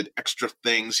precautions. He did extra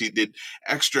things. He did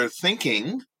extra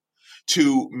thinking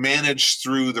to manage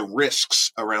through the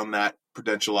risks around that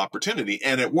potential opportunity.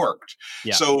 And it worked.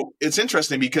 Yeah. So it's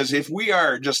interesting, because if we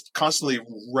are just constantly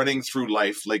running through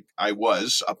life like I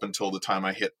was up until the time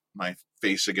I hit my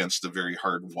face against a very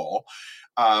hard wall,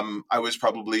 I was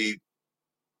probably,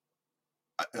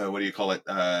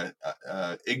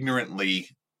 ignorantly,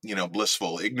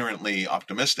 blissful, ignorantly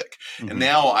optimistic. Mm-hmm. And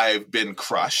now I've been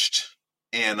crushed,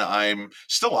 and I'm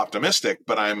still optimistic,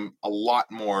 but I'm a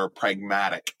lot more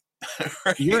pragmatic.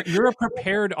 Right? You're a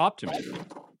prepared optimist.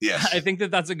 Yes. I think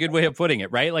that's a good way of putting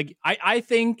it, right? Like, I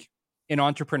think in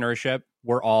entrepreneurship,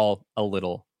 we're all a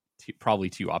little probably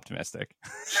too optimistic.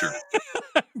 Sure.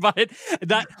 But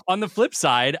that on the flip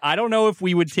side, I don't know if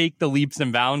we would take the leaps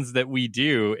and bounds that we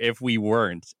do if we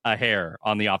weren't a hair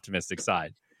on the optimistic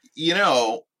side.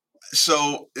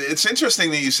 So it's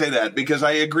interesting that you say that, because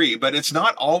I agree, but it's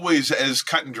not always as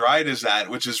cut and dried as that,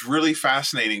 which is really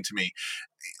fascinating to me.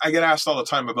 I get asked all the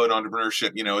time about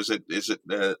entrepreneurship.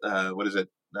 What is it?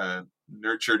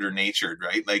 Nurtured or natured,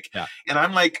 right? Yeah. And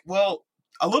I'm like, well,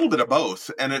 a little bit of both,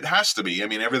 and it has to be. I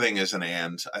mean, everything is an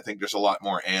and. I think there's a lot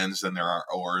more ands than there are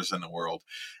ors in the world.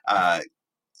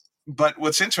 But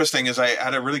what's interesting is I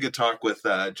had a really good talk with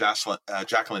Jacqueline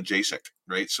Jasek,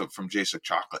 right? So from Jasek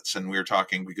Chocolates. And we were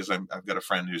talking because I've got a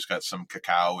friend who's got some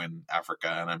cacao in Africa,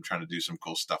 and I'm trying to do some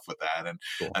cool stuff with that. And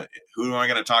cool. Who am I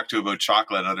going to talk to about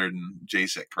chocolate other than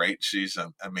Jasek, right? She's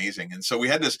amazing. And so we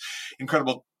had this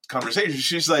incredible conversation.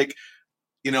 She's like,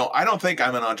 I don't think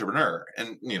I'm an entrepreneur.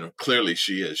 And, clearly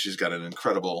she is. She's got an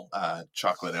incredible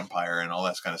chocolate empire and all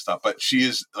that kind of stuff. But she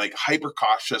is like hyper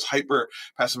cautious, hyper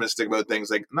pessimistic about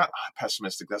things. Like, not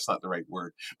pessimistic, that's not the right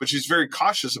word. But she's very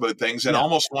cautious about things and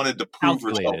almost wanted to prove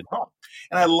herself wrong.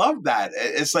 And I love that.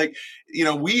 It's like,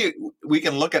 we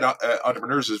can look at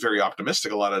entrepreneurs as very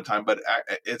optimistic a lot of the time, but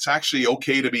it's actually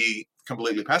okay to be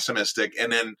completely pessimistic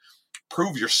and then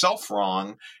prove yourself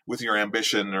wrong with your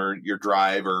ambition or your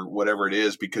drive or whatever it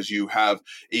is, because you have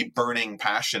a burning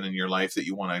passion in your life that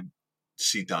you want to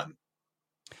see done.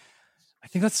 I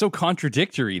think that's so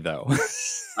contradictory, though.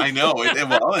 I know.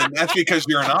 And that's because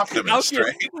you're an optimist,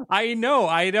 right? I know.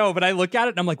 But I look at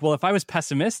it and I'm like, well, if I was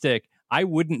pessimistic, I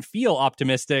wouldn't feel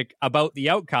optimistic about the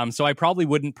outcome. So I probably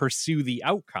wouldn't pursue the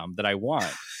outcome that I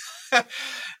want.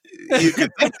 You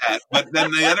could think that, but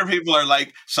then the other people are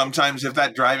like, sometimes if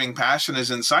that driving passion is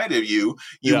inside of you,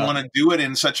 want to do it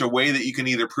in such a way that you can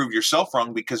either prove yourself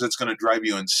wrong, because it's going to drive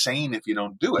you insane if you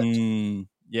don't do it.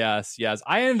 Yes.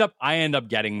 I end up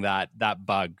getting that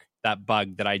bug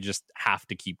that I just have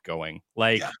to keep going.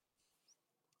 Like,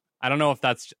 I don't know if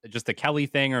that's just a Kelly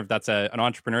thing or if that's an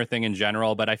entrepreneur thing in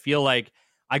general, but I feel like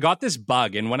I got this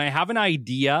bug, and when I have an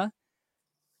idea,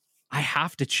 I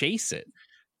have to chase it.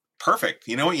 Perfect.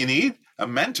 You know what you need? A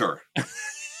mentor.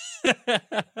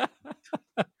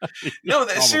 No,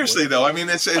 seriously though. I mean,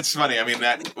 it's funny. I mean,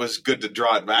 that was good to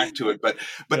draw it back to it, but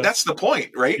that's the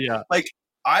point, right? Yeah. Like,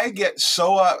 I get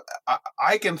so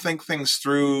I can think things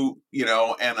through,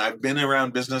 and I've been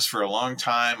around business for a long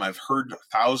time. I've heard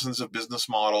thousands of business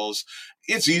models.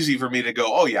 It's easy for me to go,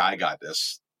 oh yeah, I got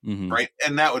this, right?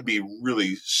 And that would be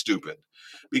really stupid,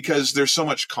 because there's so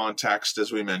much context,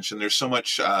 as we mentioned. There's so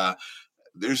much.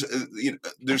 There's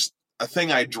a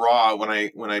thing I draw when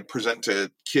I present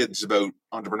to kids about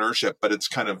entrepreneurship, but it's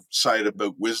kind of side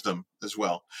about wisdom as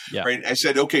well, right? I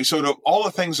said, okay, so out of all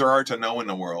the things there are to know in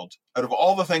the world, out of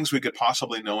all the things we could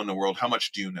possibly know in the world, how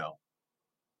much do you know?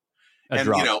 And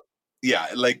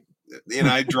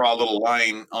I draw a little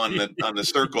line on the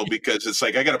circle, because it's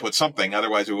like, I got to put something,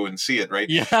 otherwise we wouldn't see it, right?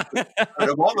 Yeah. Out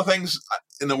of all the things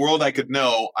in the world I could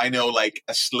know, I know like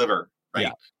a sliver, right?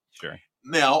 Yeah, sure.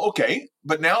 Now, okay,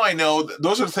 but now I know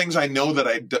those are the things I know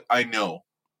that I know,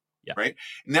 right?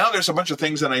 Now there's a bunch of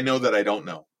things that I know that I don't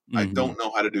know. I don't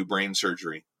know how to do brain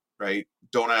surgery, right?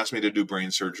 Don't ask me to do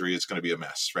brain surgery. It's going to be a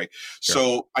mess, right? Sure.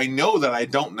 So I know that I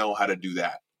don't know how to do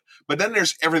that. But then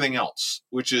there's everything else,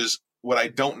 which is what I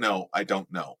don't know.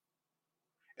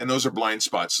 And those are blind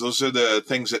spots. Those are the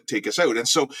things that take us out. And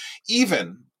so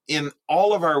even in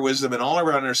all of our wisdom and all of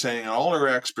our understanding and all of our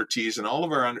expertise and all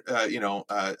of our,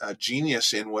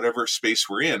 genius in whatever space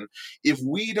we're in, if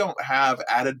we don't have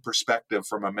added perspective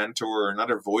from a mentor or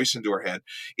another voice into our head,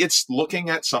 it's looking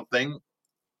at something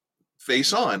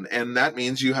face on. And that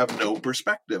means you have no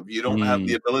perspective. You don't have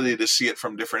the ability to see it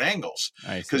from different angles,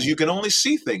 because you can only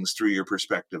see things through your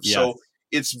perspective. Yes. So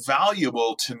it's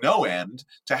valuable to no end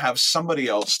to have somebody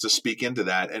else to speak into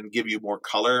that and give you more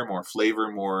color, more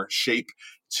flavor, more shape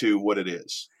to what it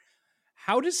is.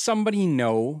 How does somebody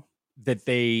know that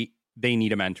they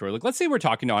need a mentor? Like, let's say we're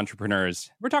talking to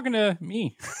entrepreneurs. We're talking to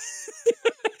me.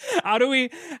 How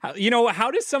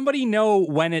does somebody know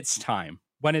when it's time,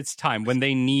 when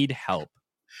they need help?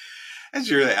 As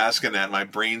you're asking that, my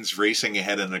brain's racing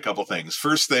ahead in a couple things.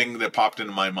 First thing that popped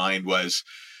into my mind was,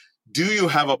 do you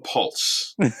have a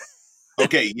pulse?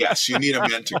 Okay, yes, you need a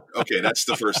mentor. Okay, that's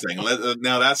the first thing.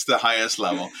 Now that's the highest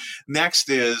level. Next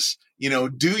is,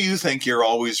 do you think you're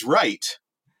always right?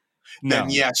 No. Then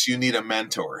yes, you need a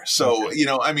mentor. So,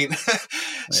 okay.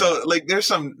 So like there's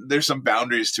some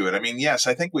boundaries to it. I mean, yes,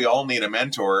 I think we all need a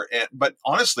mentor. But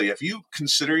honestly, if you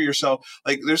consider yourself,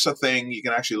 like there's a thing, you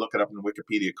can actually look it up in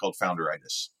Wikipedia called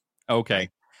founderitis. Okay.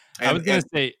 I was going to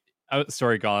say, Oh,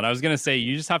 sorry, Colin. I was going to say,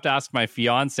 you just have to ask my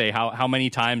fiance how many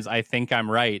times I think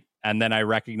I'm right. And then I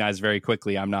recognize very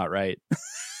quickly I'm not right.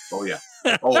 Oh, yeah.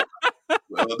 Oh,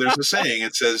 well, there's a saying.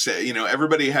 It says,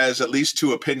 everybody has at least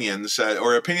two opinions,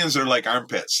 or opinions are like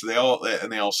armpits. They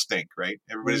all stink, right?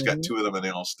 Everybody's got two of them and they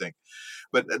all stink.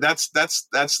 But that's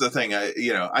the thing.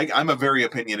 I'm a very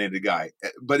opinionated guy.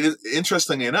 But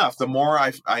interestingly enough, the more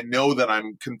I know that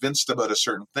I'm convinced about a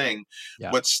certain thing,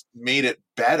 what's made it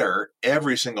better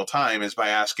every single time is by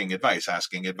asking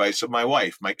advice of my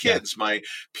wife, my kids, my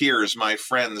peers, my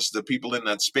friends, the people in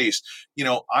that space.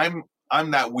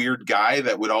 I'm that weird guy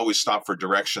that would always stop for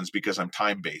directions because I'm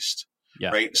time-based.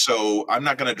 Yeah. Right. So I'm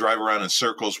not going to drive around in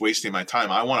circles wasting my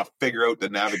time. I want to figure out the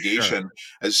navigation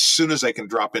as soon as I can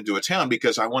drop into a town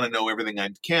because I want to know everything I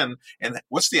can. And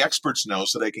what's the experts know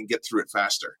so they can get through it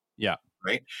faster. Yeah.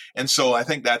 Right. And so I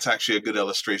think that's actually a good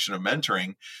illustration of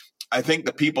mentoring. I think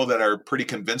the people that are pretty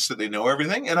convinced that they know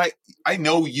everything, and I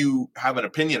know you have an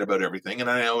opinion about everything,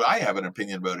 and I know I have an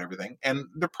opinion about everything, and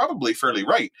they're probably fairly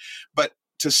right. But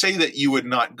to say that you would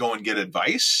not go and get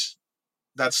advice,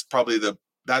 that's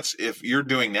if you're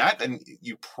doing that, then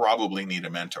you probably need a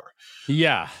mentor.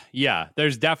 Yeah.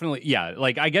 There's definitely,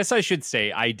 like, I guess I should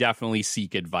say I definitely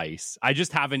seek advice. I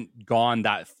just haven't gone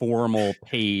that formal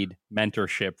paid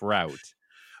mentorship route.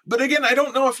 But again, I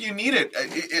don't know if you need it.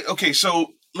 Okay,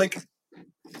 so like,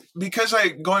 because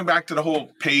going back to the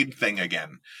whole paid thing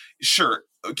again, sure.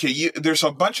 Okay, there's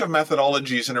a bunch of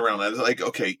methodologies and around that. Like,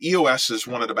 okay, EOS is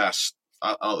one of the best.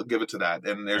 I'll give it to that.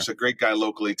 And there's a great guy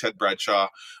locally, Ted Bradshaw,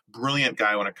 brilliant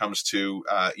guy when it comes to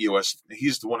EOS.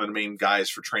 He's one of the main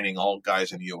guys for training all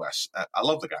guys in EOS. I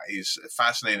love the guy. He's a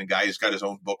fascinating guy. He's got his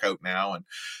own book out now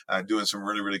and doing some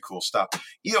really, really cool stuff.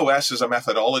 EOS is a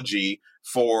methodology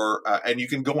for, and you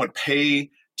can go and pay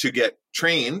to get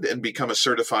trained and become a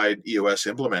certified EOS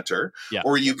implementer,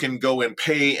 or you can go and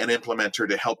pay an implementer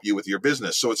to help you with your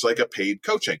business. So it's like a paid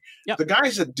coaching. The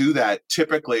guys that do that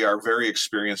typically are very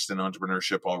experienced in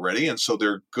entrepreneurship already. And so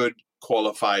they're good,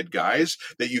 qualified guys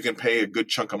that you can pay a good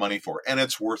chunk of money for, and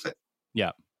it's worth it.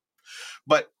 Yeah.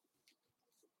 But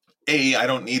I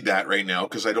don't need that right now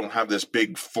because I don't have this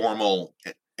big formal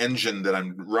engine that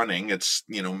I'm running. It's,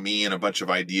 me and a bunch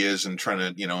of ideas and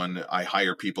trying to, and I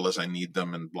hire people as I need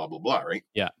them and blah, blah, blah. Right.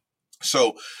 Yeah.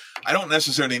 So I don't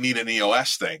necessarily need an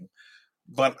EOS thing,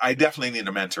 but I definitely need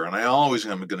a mentor, and I always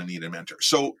am going to need a mentor.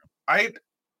 So right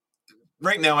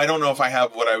now, I don't know if I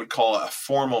have what I would call a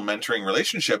formal mentoring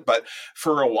relationship, but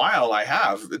for a while I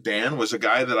have. Dan was a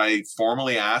guy that I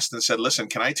formally asked and said, listen,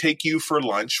 can I take you for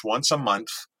lunch once a month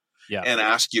and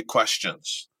ask you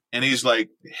questions? And he's like,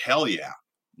 hell yeah.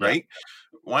 Right?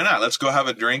 Why not? Let's go have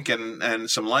a drink and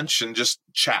some lunch and just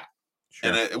chat.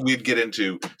 Sure. And we'd get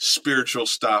into spiritual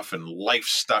stuff and life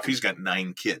stuff. He's got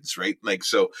 9 kids, right? Like,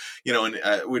 so, and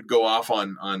we'd go off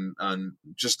on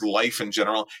just life in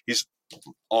general. He's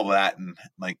all that and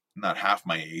like not half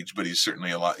my age, but he's certainly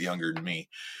a lot younger than me.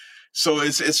 So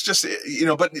it's just,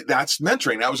 but that's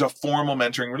mentoring. That was a formal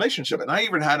mentoring relationship. And I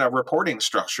even had a reporting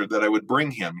structure that I would bring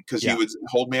him because he would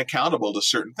hold me accountable to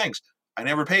certain things. I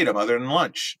never paid him other than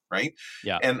lunch, right?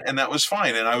 Yeah. And that was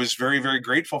fine. And I was very, very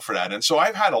grateful for that. And so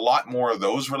I've had a lot more of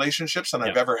those relationships than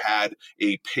I've ever had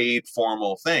a paid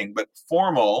formal thing. But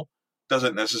formal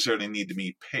doesn't necessarily need to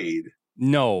be paid.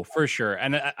 No, for sure.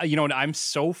 And, I'm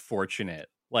so fortunate.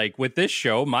 Like with this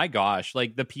show, my gosh,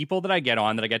 like the people that I get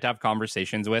on that I get to have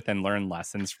conversations with and learn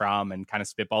lessons from and kind of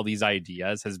spitball these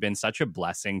ideas has been such a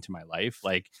blessing to my life.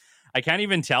 Like, I can't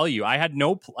even tell you. I had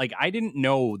I didn't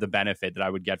know the benefit that I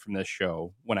would get from this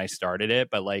show when I started it,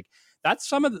 but like that's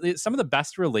some of the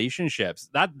best relationships.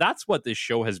 That's what this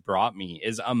show has brought me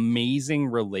is amazing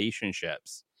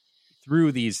relationships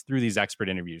through these expert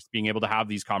interviews, being able to have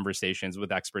these conversations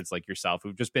with experts like yourself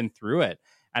who've just been through it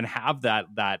and have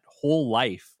that whole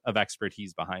life of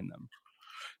expertise behind them.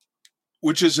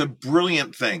 Which is a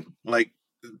brilliant thing. Like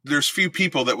there's few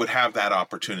people that would have that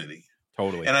opportunity.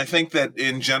 Totally. And I think that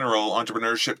in general,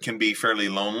 entrepreneurship can be fairly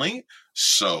lonely.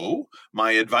 So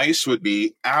my advice would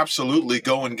be absolutely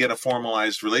go and get a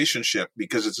formalized relationship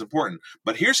because it's important.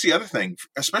 But here's the other thing,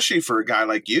 especially for a guy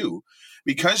like you,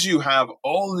 because you have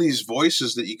all these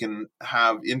voices that you can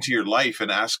have into your life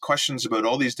and ask questions about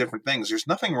all these different things. There's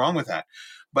nothing wrong with that.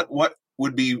 But what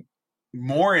would be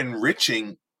more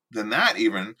enriching than that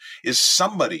even is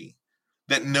somebody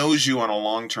that knows you on a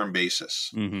long-term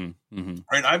basis. Mm-hmm, mm-hmm.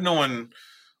 Right? I've known,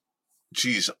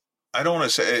 I don't want to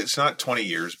say it's not 20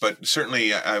 years, but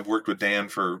certainly I've worked with Dan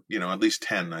for, at least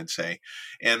 10, I'd say.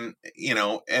 And,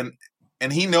 and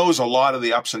And he knows a lot of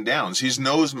the ups and downs. He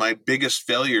knows my biggest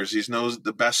failures. He knows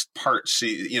the best parts,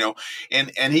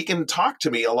 and he can talk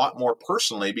to me a lot more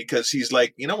personally because he's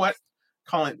like, you know what,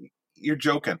 Colin, you're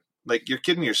joking. Like, you're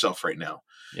kidding yourself right now.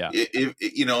 Yeah. If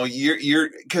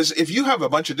because if you have a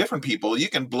bunch of different people, you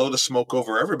can blow the smoke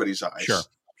over everybody's eyes.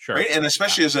 Sure. Right. And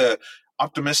especially as a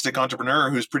optimistic entrepreneur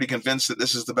who's pretty convinced that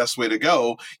this is the best way to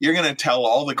go, you're going to tell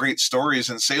all the great stories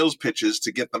and sales pitches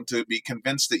to get them to be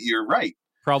convinced that you're right.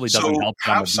 Probably doesn't help.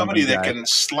 Have somebody that can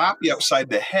slap you upside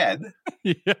the head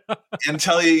and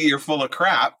tell you you're full of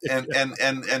crap and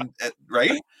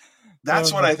right.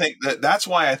 That's what I think. That's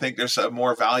why I think there's a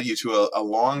more value to a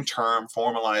long-term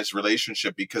formalized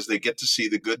relationship, because they get to see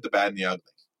the good, the bad, and the ugly.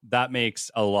 That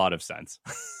makes a lot of sense.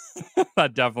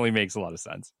 That definitely makes a lot of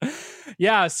sense.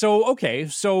 Yeah. So, okay.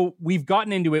 So we've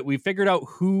gotten into it. We figured out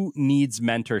who needs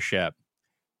mentorship.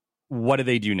 What do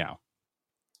they do now?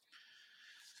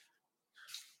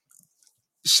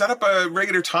 Set up a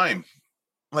regular time.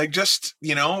 Like, just,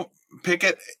 pick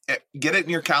it, get it in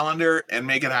your calendar and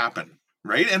make it happen.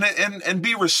 Right. And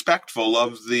be respectful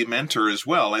of the mentor as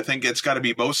well. I think it's got to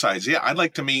be both sides. Yeah. I'd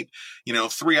like to meet,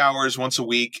 3 hours once a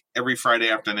week, every Friday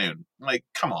afternoon. Like,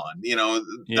 come on,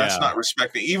 that's not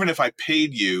respecting. Even if I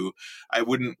paid you, I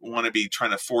wouldn't want to be trying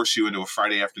to force you into a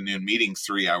Friday afternoon meeting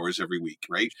 3 hours every week.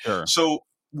 Right. Sure. So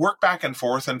work back and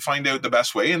forth and find out the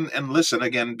best way, and listen.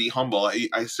 Again, be humble.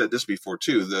 I said this before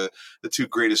too. The two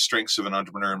greatest strengths of an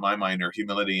entrepreneur in my mind are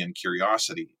humility and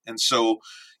curiosity. And so,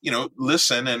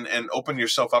 listen and open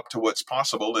yourself up to what's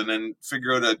possible, and then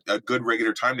figure out a good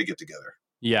regular time to get together.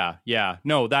 Yeah.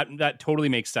 No, that totally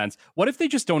makes sense. What if they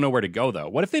just don't know where to go, though?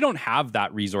 What if they don't have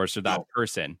that resource or that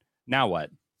person? Now what?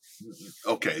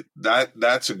 Okay,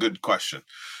 that's a good question.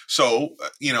 So,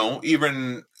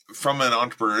 even from an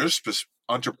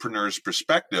entrepreneur's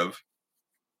perspective,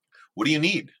 what do you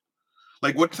need?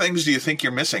 Like, what things do you think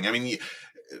you're missing? I mean,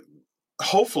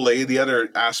 hopefully the other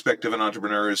aspect of an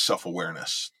entrepreneur is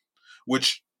self-awareness,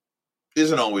 which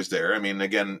isn't always there. I mean,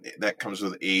 again, that comes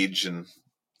with age and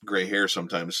gray hair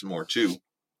sometimes more too.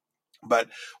 But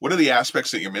what are the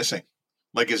aspects that you're missing?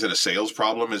 Like, is it a sales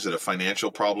problem? Is it a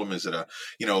financial problem? Is it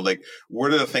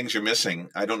what are the things you're missing?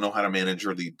 I don't know how to manage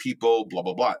or lead people, blah,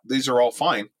 blah, blah. These are all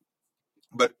fine.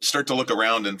 But start to look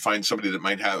around and find somebody that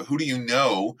might have. Who do you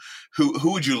know?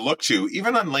 Who would you look to,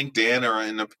 even on LinkedIn or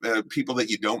in the people that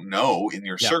you don't know in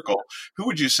your circle? Who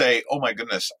would you say, oh my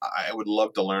goodness, I would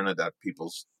love to learn at that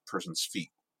person's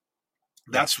feet?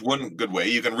 That's one good way.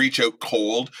 You can reach out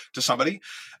cold to somebody.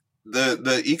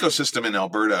 The ecosystem in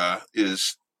Alberta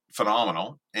is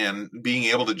phenomenal, and being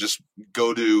able to just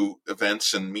go to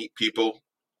events and meet people.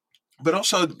 But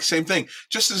also, same thing,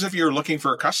 just as if you're looking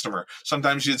for a customer.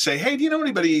 Sometimes you'd say, hey, do you know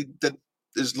anybody that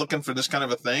is looking for this kind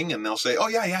of a thing? And they'll say, oh,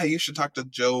 yeah, you should talk to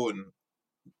Joe and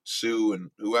Sue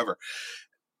and whoever.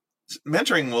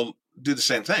 Mentoring will do the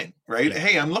same thing, right? Yeah.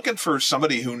 Hey, I'm looking for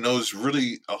somebody who knows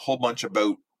really a whole bunch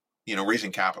about,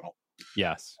 raising capital.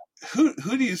 Yes. Who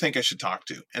do you think I should talk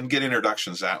to? And get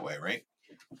introductions that way, right?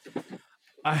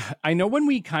 I know when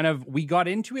we got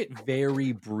into it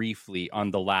very briefly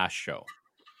on the last show.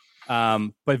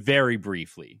 But very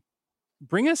briefly,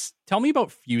 tell me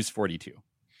about Fuse 42.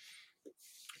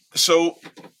 So,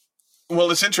 well,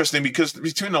 it's interesting because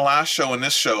between the last show and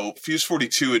this show, Fuse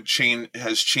 42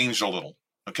 has changed a little.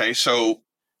 Okay. So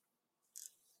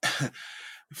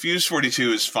Fuse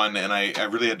 42 is fun. And I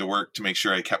really had to work to make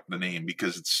sure I kept the name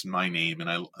because it's my name and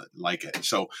I like it.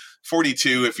 So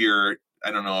 42, I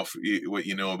don't know what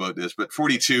you know about this, but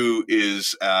 42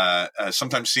 is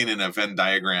sometimes seen in a Venn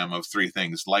diagram of three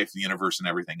things: life, the universe, and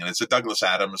everything. And it's a Douglas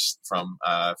Adams from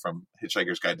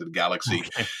Hitchhiker's Guide to the Galaxy.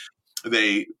 Okay.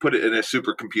 They put it in a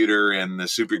supercomputer, and the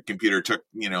supercomputer took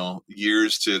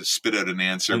years to spit out an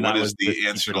answer. What is the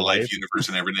answer to life, universe,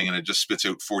 and everything? And it just spits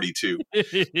out 42.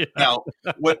 Yeah. Now,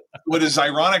 what is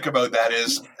ironic about that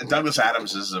is Douglas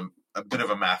Adams is a bit of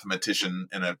a mathematician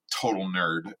and a total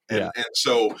nerd, and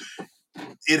so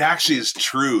it actually is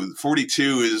true.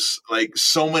 42 is like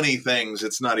so many things.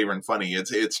 It's not even funny.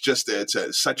 It's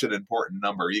such an important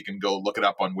number. You can go look it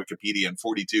up on Wikipedia, and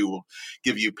 42 will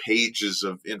give you pages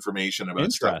of information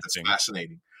about stuff that's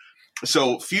fascinating.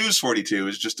 So Fuse 42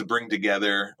 is just to bring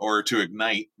together, or to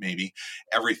ignite maybe,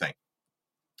 everything.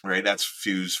 Right? That's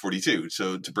Fuse 42.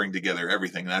 So to bring together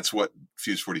everything. That's what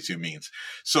Fuse 42 means.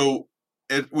 So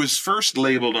it was first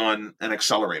labeled on an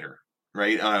accelerator.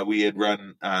 Right. We had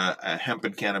run a hemp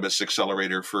and cannabis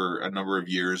accelerator for a number of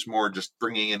years, more just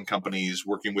bringing in companies,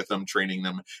 working with them, training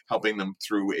them, helping them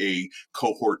through a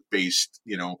cohort-based,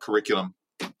 curriculum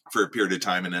for a period of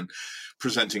time, and then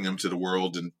presenting them to the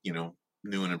world and,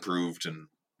 new and improved and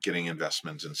getting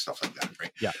investments and stuff like that,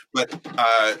 right? Yeah. But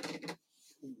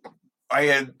I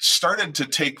had started to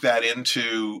take that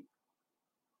into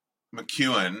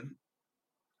McEwen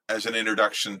as an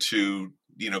introduction to,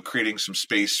 creating some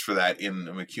space for that in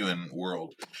the McEwen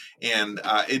world. And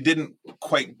it didn't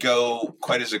quite go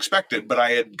quite as expected, but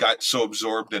I had got so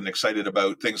absorbed and excited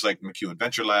about things like McEwen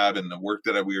Venture Lab and the work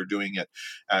that we were doing at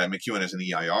McEwen as an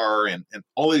EIR, and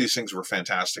all of these things were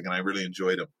fantastic, and I really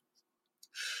enjoyed them.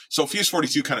 So Fuse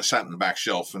 42 kind of sat in the back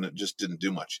shelf, and it just didn't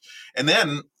do much. And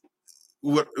then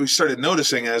what we started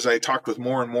noticing as I talked with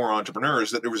more and more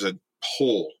entrepreneurs, that there was a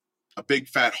big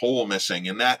fat hole missing.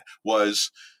 And that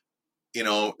was,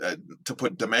 to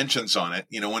put dimensions on it,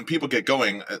 when people get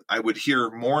going, I would hear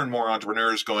more and more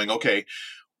entrepreneurs going, okay,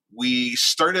 we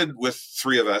started with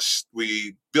 3 of us,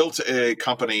 we built a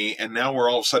company, and now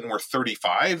all of a sudden we're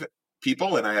 35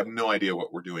 people, and I have no idea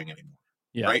what we're doing anymore.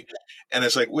 Yeah. Right. And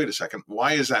it's like, wait a second,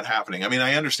 why is that happening? I mean,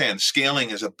 I understand scaling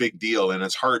is a big deal, and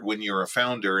it's hard when you're a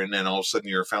founder, and then all of a sudden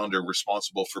you're a founder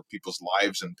responsible for people's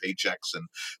lives and paychecks and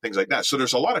things like that. So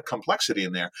there's a lot of complexity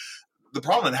in there. The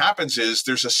problem that happens is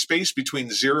there's a space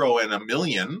between 0 and 1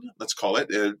 million, let's call it,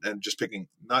 and just picking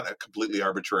not a completely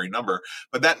arbitrary number,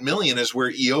 but that million is where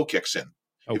EO kicks in.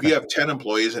 Okay. If you have 10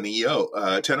 employees and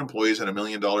EO, 10 employees and $1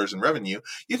 million in revenue,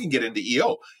 you can get into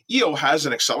EO. EO has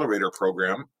an accelerator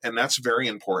program, and that's very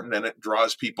important, and it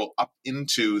draws people up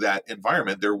into that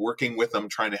environment. They're working with them,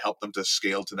 trying to help them to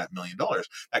scale to that $1 million.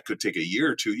 That could take a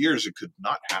year or 2 years. It could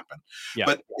not happen. Yeah.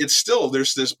 But it's still,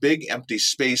 there's this big empty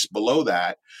space below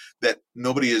that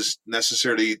nobody is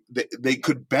necessarily, they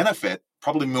could benefit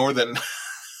probably more than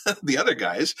the other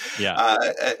guys,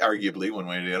 arguably one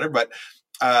way or the other. But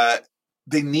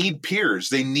they need peers,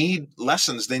 they need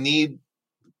lessons, they need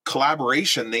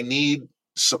collaboration, they need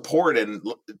support and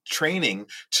training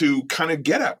to kind of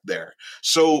get up there.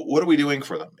 So what are we doing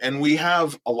for them? And we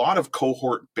have a lot of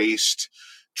cohort-based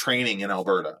training in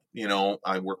Alberta.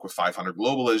 I work with 500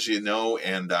 Global, as you know,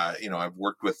 and I've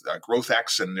worked with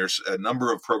GrowthX, and there's a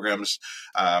number of programs,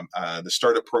 the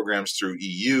startup programs through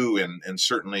EU, and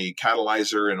certainly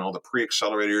Catalyzer and all the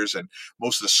pre-accelerators, and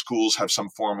most of the schools have some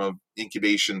form of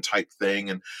incubation type thing,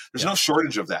 and there's no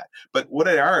shortage of that. But what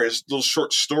they are is little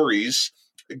short stories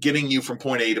getting you from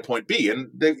point A to point B, and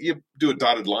you do a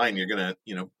dotted line, you're going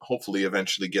to, hopefully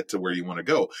eventually get to where you want to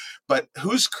go. But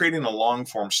who's creating a long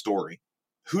form story?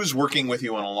 Who's working with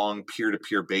you on a long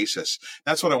peer-to-peer basis?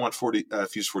 That's what I want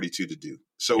Fuse 42 to do.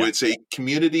 So it's a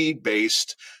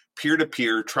community-based,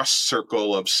 peer-to-peer trust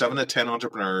circle of 7 to 10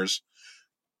 entrepreneurs,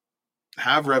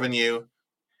 have revenue,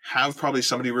 have probably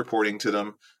somebody reporting to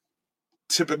them,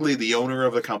 typically the owner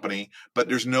of the company, but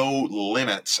there's no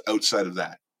limits outside of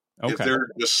that. Okay. If they're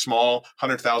just small,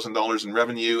 $100,000 in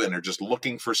revenue, and they're just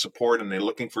looking for support, and they're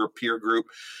looking for a peer group,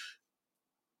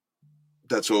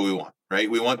 that's what we want, right?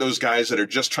 We want those guys that are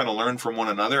just trying to learn from one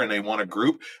another, and they want a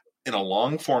group in a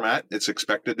long format. It's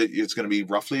expected that it's going to be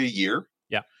roughly a year.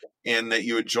 Yeah. And that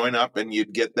you would join up and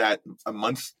you'd get that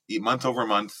month over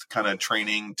month kind of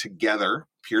training together,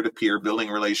 peer to peer, building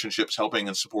relationships, helping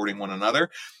and supporting one another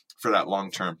for that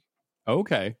long term.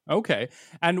 Okay.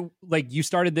 And like, you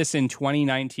started this in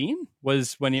 2019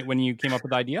 was when you came up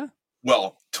with the idea?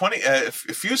 Well,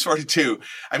 Fuse 42,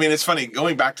 I mean, it's funny,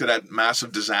 going back to that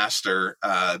massive disaster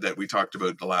that we talked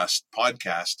about the last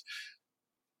podcast,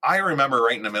 I remember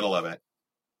right in the middle of it,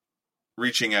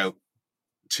 reaching out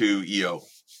to EO,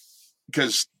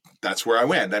 because that's where I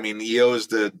went. I mean, EO is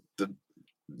the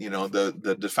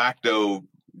de facto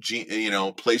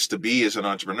place to be as an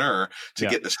entrepreneur to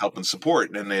get this help and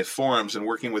support, and they have forums and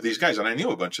working with these guys. And I knew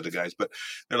a bunch of the guys, but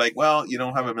they're like, well, you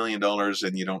don't have $1 million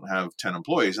and you don't have 10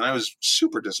 employees. And I was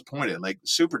super disappointed, like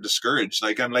super discouraged.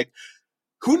 Like, I'm like,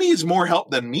 who needs more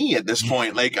help than me at this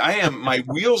point? Like, my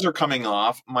wheels are coming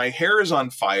off. My hair is on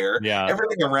fire. Yeah.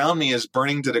 Everything around me is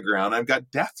burning to the ground. I've got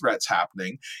death threats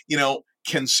happening.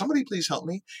 Can somebody please help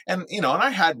me? And, and I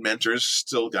had mentors,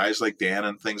 still guys like Dan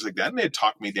and things like that, and they'd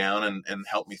talk me down and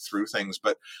help me through things.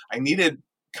 But I needed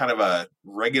kind of a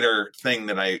regular thing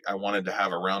that I wanted to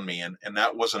have around me. And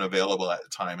that wasn't available at the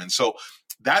time. And so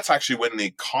that's actually when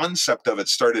the concept of it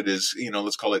started, is,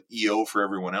 let's call it EO for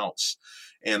everyone else.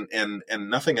 And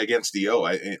nothing against EO.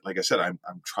 Like I said, I'm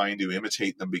trying to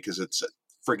imitate them because it's a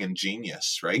friggin'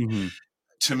 genius, right? Mm-hmm.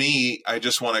 To me, I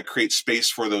just want to create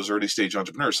space for those early stage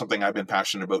entrepreneurs. Something I've been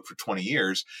passionate about for 20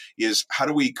 years is, how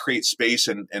do we create space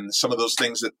and some of those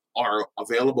things that are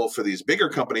available for these bigger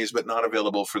companies, but not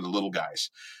available for the little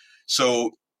guys.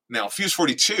 So now Fuse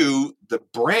 42, the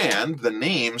brand, the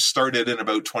name started in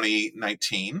about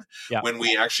 2019 when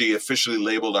we actually officially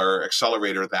labeled our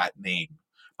accelerator that name.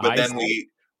 But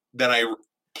then I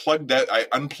plugged out, I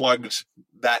unplugged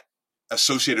that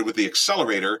associated with the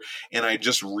accelerator, and I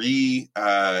just what do you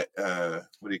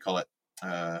call it?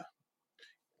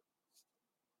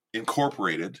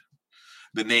 Incorporated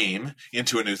the name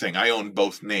into a new thing. I own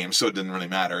both names, so it didn't really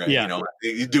matter. Yeah. You know,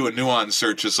 you do a nuance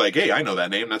search, it's like, hey, I know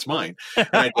that name, that's mine.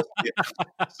 And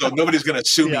so nobody's going to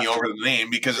sue me over the name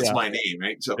because it's my name,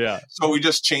 right? So, so we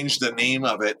just changed the name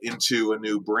of it into a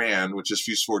new brand, which is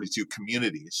Fuse 42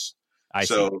 Communities.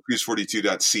 So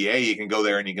fuse42.ca, you can go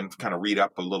there and you can kind of read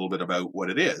up a little bit about what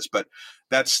it is. But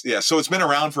that's, so it's been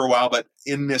around for a while, but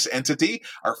in this entity,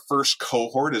 our first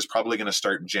cohort is probably going to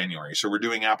start in January. So we're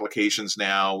doing applications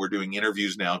now. We're doing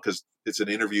interviews now because it's an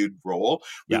interviewed role.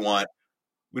 We don't want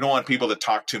people that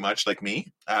talk too much like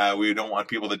me. We don't want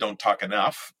people that don't talk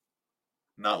enough.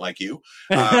 Not like you.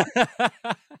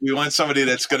 We want somebody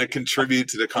that's going to contribute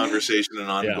to the conversation on an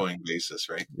ongoing basis,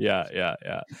 right? Yeah.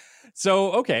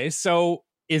 So, okay. So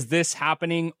is this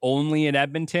happening only in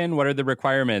Edmonton? What are the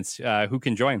requirements? Who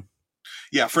can join?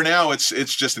 Yeah, for now, it's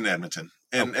just in Edmonton.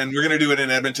 And we're going to do it in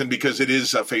Edmonton because it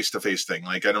is a face-to-face thing.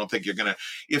 Like, I don't think you're going to,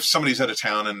 if somebody's out of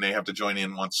town and they have to join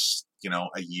in once,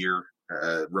 a year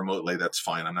remotely, that's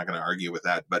fine. I'm not going to argue with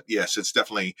that. But yes, it's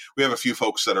definitely, we have a few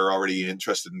folks that are already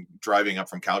interested in driving up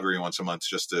from Calgary once a month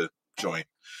just to join.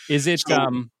 Is it,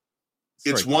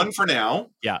 it's one for now.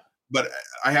 Yeah. But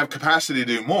I have capacity to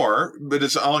do more, but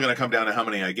it's all going to come down to how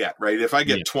many I get, right? If I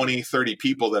get 20, 30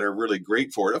 people that are really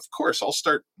great for it, of course, I'll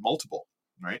start multiple,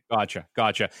 right?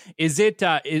 Gotcha. Is it,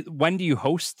 when would you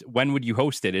host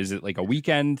it? Is it like a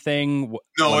weekend thing?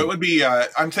 No, it would be,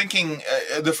 I'm thinking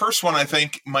the first one I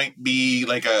think might be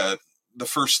like the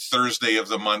first Thursday of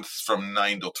the month from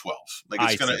 9 till 12. Like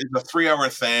it's a 3-hour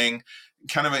thing.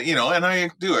 Kind of and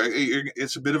I do it.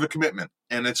 It's a bit of a commitment,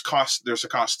 and there's a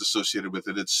cost associated with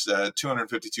it. It's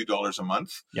 $252 a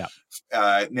month. Yeah.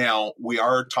 Now we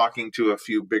are talking to a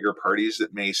few bigger parties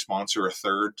that may sponsor a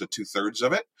third to 2/3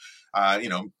 of it.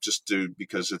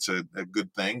 Because it's a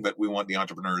good thing, but we want the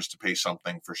entrepreneurs to pay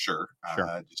something for sure.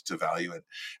 Just to value it.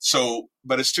 So,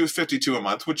 but it's $252 a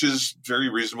month, which is very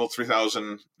reasonable.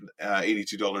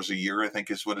 $3,082 a year, I think,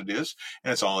 is what it is,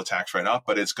 and it's all a tax write-off.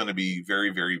 But it's going to be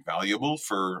very, very valuable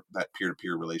for that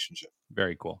peer-to-peer relationship.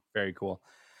 Very cool.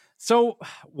 So,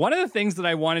 one of the things that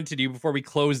I wanted to do before we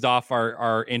closed off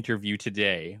our interview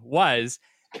today was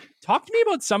talk to me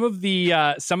about some of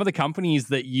the companies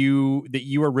that you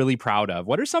are really proud of.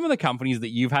 What are some of the companies that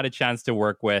you've had a chance to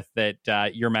work with that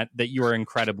you are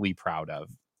incredibly proud of?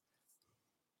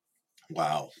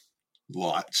 Wow,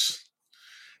 lots.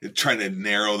 Trying to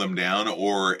narrow them down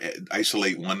or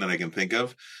isolate one that I can think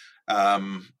of.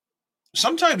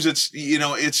 Sometimes it's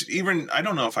even, I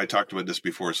don't know if I talked about this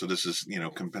before, so this is,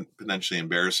 potentially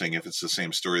embarrassing if it's the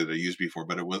same story that I used before,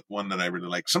 but it was one that I really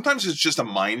like. Sometimes it's just a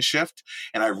mind shift,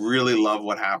 and I really love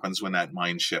what happens when that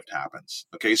mind shift happens.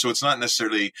 Okay. So it's not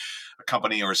necessarily a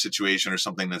company or a situation or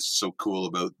something that's so cool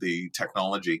about the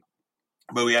technology.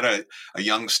 But we had a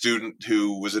young student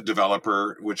who was a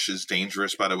developer, which is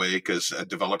dangerous, by the way, because a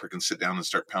developer can sit down and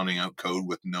start pounding out code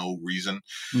with no reason,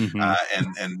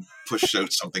 and push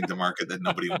out something to market that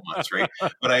nobody wants, right?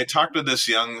 But I talked to this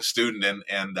young student,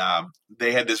 and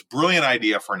they had this brilliant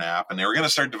idea for an app, and they were going to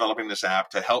start developing this app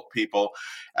to help people,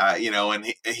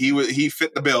 and he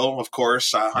fit the bill, of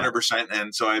course, 100%.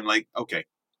 And so I'm like, okay,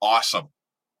 awesome.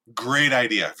 Great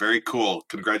idea. Very cool.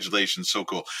 Congratulations. So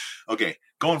cool. Okay.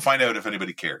 Go and find out if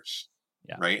anybody cares.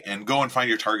 Yeah. Right. And go and find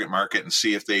your target market and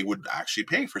see if they would actually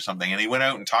pay for something. And he went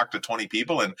out and talked to 20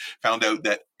 people and found out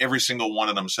that every single one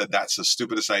of them said, that's the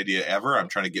stupidest idea ever. I'm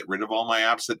trying to get rid of all my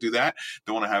apps that do that.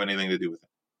 Don't want to have anything to do with it.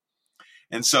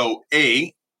 And so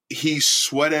he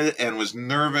sweated and was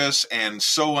nervous and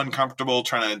so uncomfortable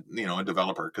trying to, a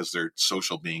developer, because they're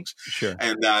social beings, sure,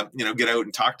 and, get out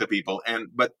and talk to people.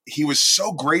 But he was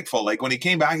so grateful. Like when he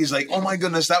came back, he's like, oh my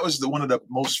goodness, that was one of the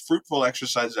most fruitful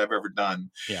exercises I've ever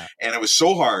done. Yeah. And it was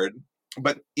so hard.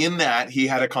 But in that, he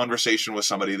had a conversation with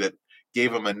somebody that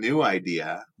gave him a new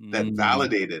idea that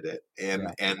validated it.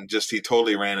 And just, he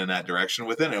totally ran in that direction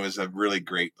with it. And it was a really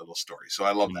great little story. So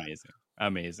I love that.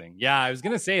 Amazing. Yeah, I was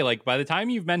going to say, like, by the time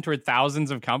you've mentored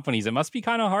thousands of companies, it must be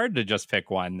kind of hard to just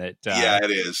pick one that... Yeah, it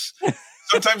is.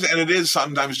 Sometimes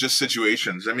just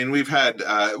situations. I mean, we've had,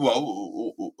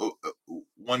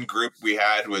 one group we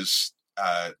had was,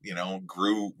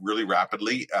 grew really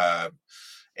rapidly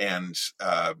and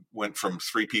went from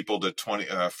 3 people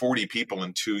to 40 people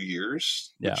in 2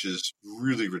 years, which is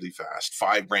really, really fast.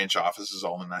 5 branch offices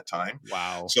all in that time.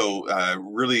 Wow. So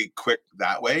really quick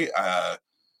that way.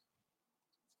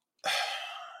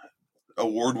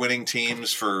 Award-winning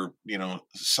teams for,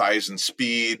 size and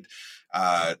speed,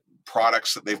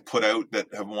 products that they've put out that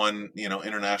have won,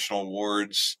 international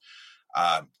awards.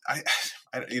 I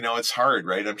it's hard,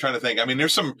 right? I'm trying to think. I mean,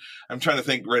 I'm trying to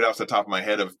think right off the top of my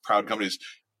head of proud companies.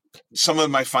 Some of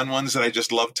my fun ones that I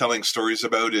just love telling stories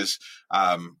about is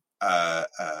a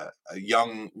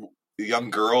young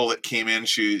girl that came in.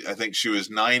 I think she was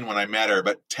 9 when I met her,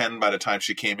 but 10 by the time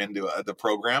she came into the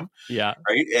program. Yeah.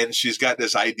 Right. And she's got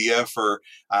this idea for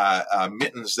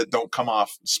mittens that don't come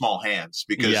off small hands,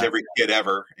 because every kid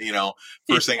ever,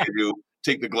 first thing to do,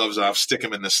 take the gloves off, stick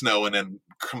them in the snow, and then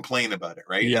complain about it.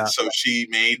 Right. Yeah. And so she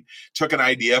took an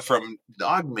idea from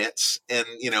dog mitts and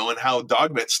how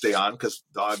dog mitts stay on, because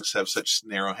dogs have such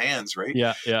narrow hands. Right.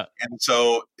 Yeah. Yeah. And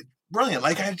so brilliant.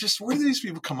 Like, where do these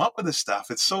people come up with this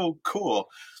stuff? It's so cool.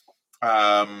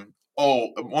 One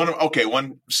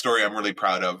story I'm really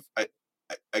proud of. I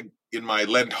in my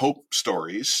Lend Hope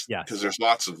stories, because there's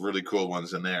lots of really cool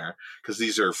ones in there, because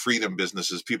these are freedom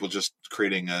businesses, people just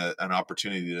creating an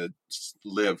opportunity to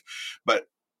live. But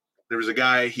there was a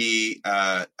guy,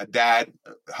 a dad,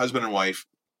 husband and wife,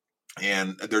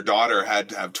 and their daughter had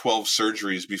to have 12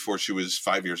 surgeries before she was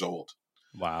 5 years old.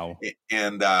 Wow.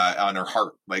 And on her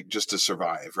heart, like, just to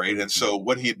survive. Right. And so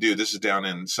what he'd do, this is down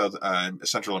in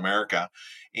Central America,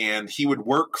 and he would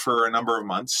work for a number of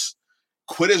months,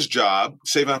 quit his job,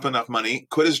 save up enough money,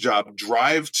 quit his job,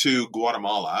 drive to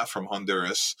Guatemala from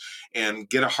Honduras and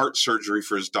get a heart surgery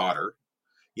for his daughter,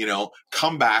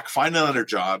 come back, find another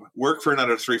job, work for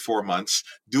another 3-4 months,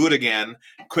 do it again,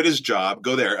 quit his job,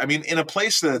 go there. I mean, in a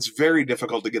place that's very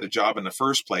difficult to get a job in the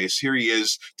first place, here he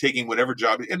is taking whatever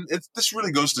job. And this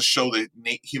really goes to show the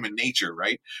human nature,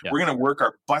 right? Yeah. We're going to work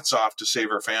our butts off to save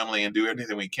our family and do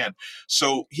anything we can.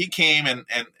 So he came and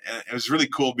it was really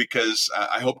cool, because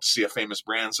I hope to see a famous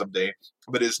brand someday,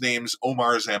 but his name's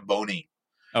Omar Zamboni.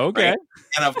 Okay. Right?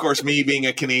 And of course, me being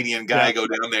a Canadian guy, I go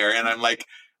down there and I'm like,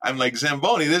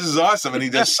 Zamboni, this is awesome. And he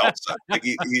does salsa. Like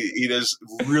he does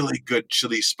really good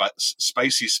chili,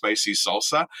 spicy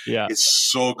salsa. Yeah. It's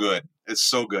so good. It's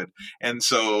so good. And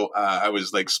so I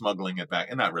was like smuggling it back,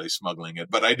 and not really smuggling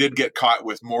it, but I did get caught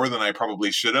with more than I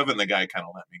probably should have. And the guy kind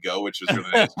of let me go, which was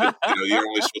really nice. You're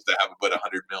only supposed to have about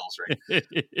 100 mils, right?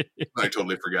 I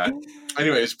totally forgot.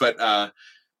 Anyways, but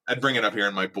I'd bring it up here,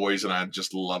 and my boys and I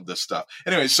just love this stuff.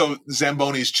 Anyway, so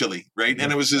Zamboni's chili, right?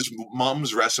 And it was his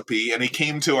mom's recipe. And he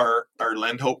came to our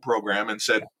Lend Hope program and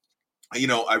said,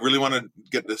 I really want to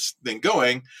get this thing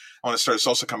going. I want to start a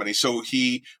salsa company. So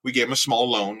we gave him a small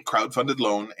loan, crowdfunded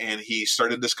loan, and he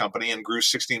started this company and grew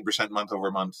 16% month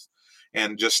over month,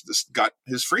 and just got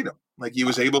his freedom. Like, he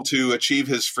was able to achieve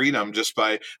his freedom just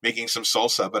by making some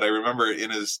salsa. But I remember in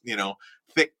his,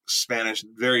 thick Spanish,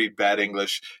 very bad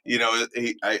English,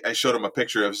 I showed him a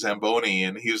picture of Zamboni,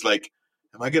 and he was like,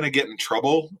 am I going to get in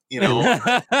trouble? And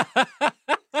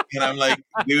I'm like,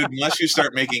 dude, unless you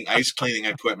start making ice cleaning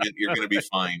equipment, you're going to be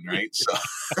fine. Right. So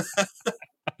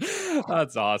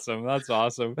That's awesome. That's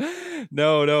awesome.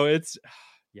 No, it's,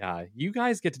 yeah, you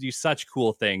guys get to do such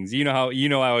cool things. I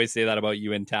always say that about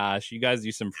you and Tash. You guys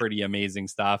do some pretty amazing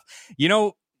stuff.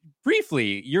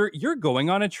 Briefly, you're going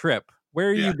on a trip. Where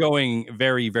are you going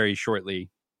very, very shortly?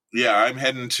 Yeah, I'm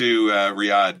heading to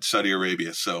Riyadh, Saudi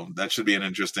Arabia. So that should be an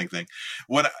interesting thing.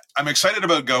 What I'm excited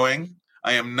about going,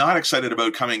 I am not excited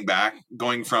about coming back,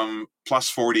 going from plus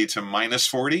 40 to minus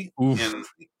 40. Oof. And,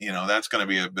 that's going to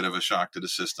be a bit of a shock to the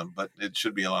system, but it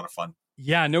should be a lot of fun.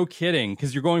 Yeah, no kidding.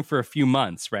 Because you're going for a few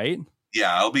months, right?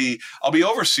 Yeah, I'll be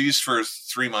overseas for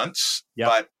 3 months,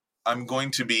 but I'm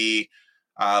going to be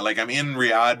I'm in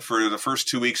Riyadh for the first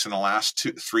 2 weeks and the last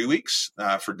 3 weeks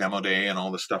for demo day and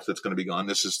all the stuff that's going to be gone.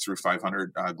 This is through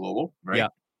 500 Global, right? Yeah.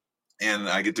 And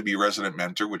I get to be resident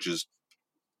mentor, which is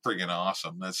friggin'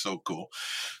 awesome. That's so cool.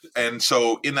 And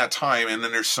so in that time, and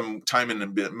then there's some time in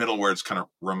the middle where it's kind of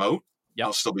remote. Yep.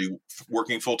 I'll still be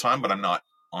working full time, but I'm not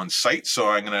on site. So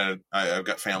I've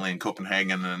got family in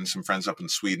Copenhagen and some friends up in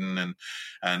Sweden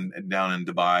and down in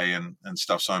Dubai and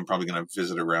stuff. So I'm probably going to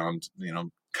visit around,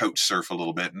 couch surf a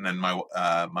little bit. And then my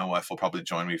wife will probably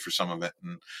join me for some of it.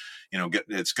 And,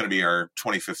 it's going to be our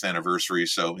 25th anniversary.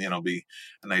 So, be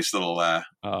a nice little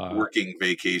working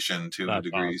vacation to a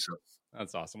degree. Awesome. So.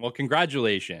 That's awesome. Well,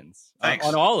 congratulations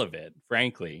on all of it,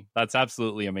 frankly. That's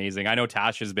absolutely amazing. I know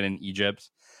Tash has been in Egypt.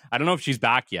 I don't know if she's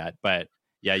back yet, but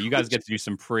yeah, you guys get to do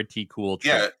some pretty cool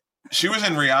trips. Yeah, she was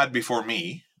in Riyadh before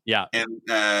me. Yeah. And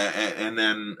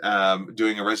then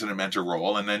doing a resident mentor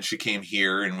role. And then she came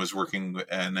here and was working,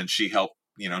 and then she helped,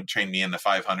 train me in the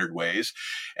 500 ways.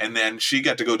 And then she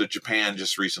got to go to Japan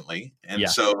just recently. And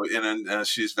so,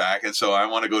 she's back. And so I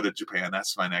want to go to Japan.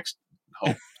 That's my next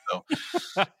hope. So,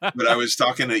 but I was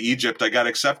talking to Egypt. I got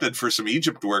accepted for some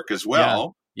Egypt work as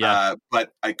well.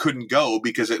 But I couldn't go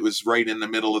because it was right in the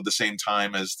middle of the same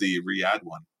time as the Riyadh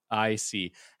one. I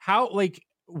see.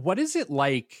 What is it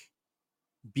like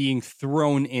being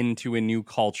thrown into a new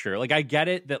culture? Like, I get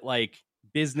it that like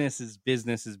business is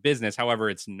business. However,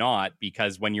 it's not,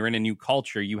 because when you're in a new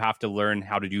culture, you have to learn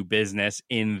how to do business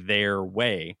in their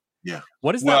way. Yeah.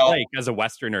 What is that like as a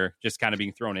Westerner, just kind of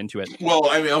being thrown into it? Well,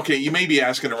 I mean, okay, you may be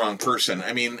asking the wrong person.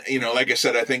 I mean, like I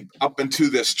said, I think up into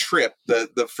this trip,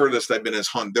 the furthest I've been is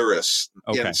Honduras.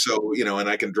 Okay. And so, and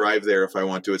I can drive there if I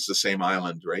want to. It's the same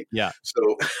island, right? Yeah.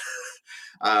 So,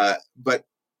 but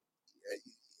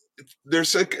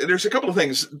there's a couple of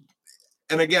things.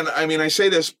 And again, I mean, I say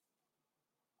this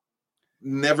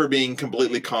never being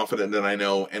completely confident that I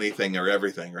know anything or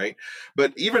everything, right?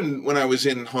 But even when I was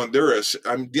in Honduras,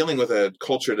 I'm dealing with a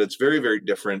culture that's very, very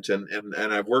different. And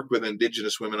I've worked with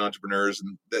Indigenous women entrepreneurs,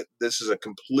 and that this is a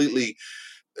completely,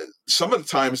 some of the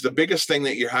times the biggest thing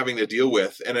that you're having to deal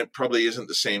with, and it probably isn't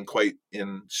the same quite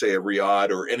in, say, a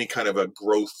Riyadh or any kind of a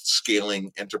growth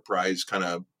scaling enterprise kind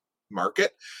of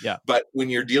market. Yeah. But when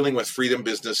you're dealing with freedom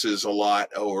businesses a lot,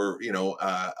 or,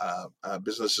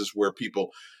 businesses where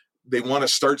people, they want to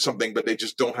start something, but they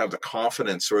just don't have the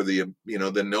confidence or the,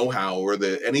 the know-how or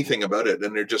the anything about it.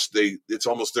 And it's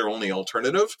almost their only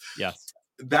alternative. Yes.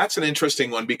 That's an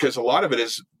interesting one, because a lot of it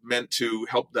is meant to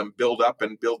help them build up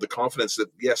and build the confidence that,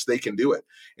 yes, they can do it.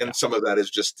 And some of that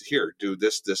is just, here, do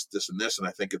this, this, this, and this. And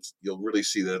I think you'll really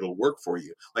see that it'll work for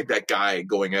you. Like that guy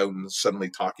going out and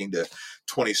suddenly talking to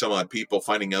 20 some odd people,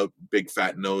 finding out big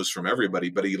fat no's from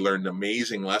everybody, but he learned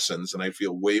amazing lessons. And I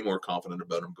feel way more confident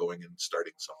about him going and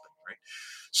starting something. Right.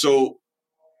 So,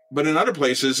 but in other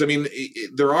places, I mean,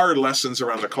 there are lessons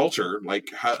around the culture, like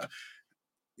how,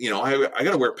 I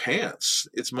got to wear pants.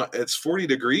 It's 40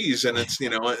 degrees and it's,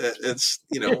 Yeah.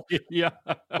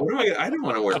 I don't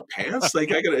want to wear pants.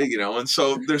 Like I got to, and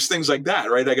so there's things like that,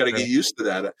 right? I got to get used to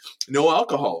that. No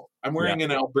alcohol. I'm wearing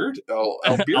an Alberta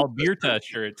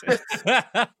shirt.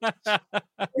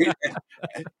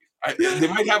 They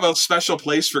might have a special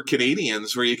place for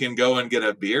Canadians where you can go and get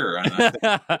a beer.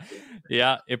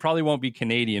 Yeah. It probably won't be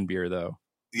Canadian beer though.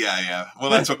 Yeah.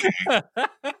 Well, that's okay.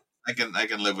 I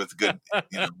can live with good,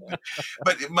 But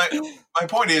my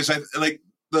point is, like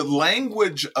the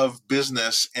language of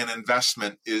business and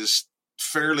investment is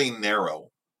fairly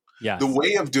narrow. Yeah. The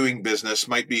way of doing business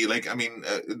might be like, I mean,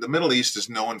 the Middle East is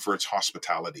known for its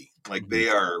hospitality. Like they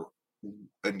are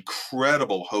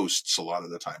incredible hosts a lot of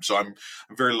the time. So I'm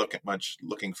very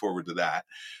looking forward to that.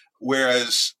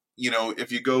 Whereas,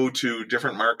 if you go to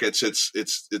different markets,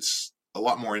 it's a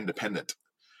lot more independent.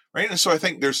 Right. And so I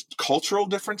think there's cultural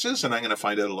differences, and I'm going to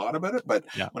find out a lot about it. But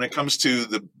when it comes to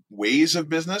the ways of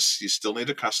business, you still need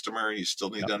a customer. You still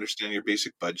need to understand your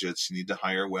basic budgets. You need to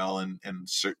hire well and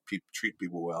treat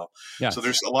people well. Yes. So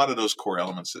there's a lot of those core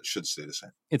elements that should stay the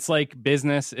same. It's like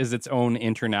business is its own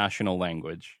international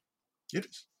language. It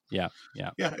is. Yeah.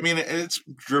 I mean, it's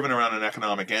driven around an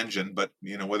economic engine, but,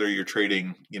 whether you're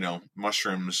trading,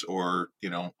 mushrooms or,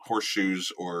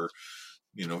 horseshoes or,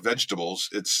 vegetables,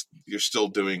 you're still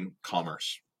doing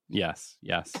commerce. Yes.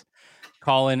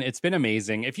 Colin, it's been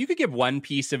amazing. If you could give one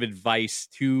piece of advice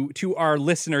to our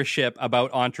listenership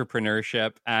about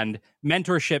entrepreneurship and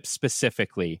mentorship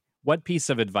specifically, what piece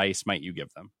of advice might you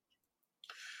give them?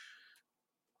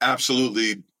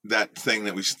 Absolutely. That thing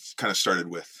that we kind of started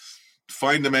with.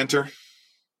 Find a mentor,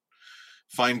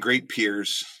 find great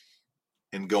peers,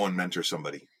 and go and mentor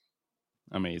somebody.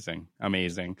 Amazing.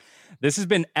 This has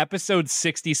been episode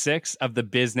 66 of the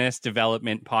Business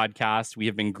Development Podcast. We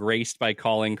have been graced by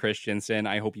Colin Christensen.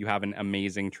 I hope you have an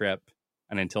amazing trip.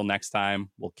 And until next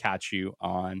time, we'll catch you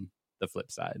on the flip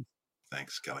side.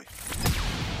 Thanks, Kelly.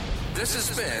 This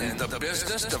has been the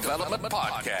Business Development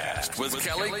Podcast with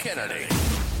Kelly Kennedy.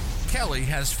 Kelly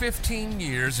has 15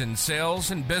 years in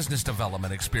sales and business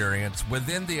development experience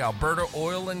within the Alberta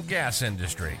oil and gas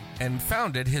industry and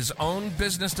founded his own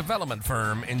business development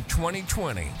firm in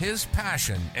 2020. His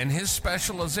passion and his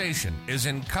specialization is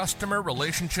in customer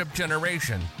relationship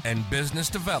generation and business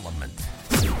development.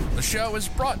 The show is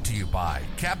brought to you by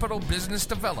Capital Business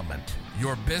Development,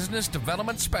 your business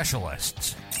development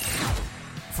specialists.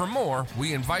 For more,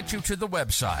 we invite you to the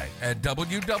website at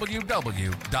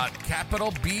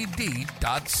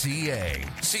www.capitalbd.ca.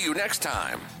 See you next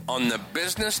time on the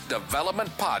Business Development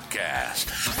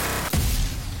Podcast.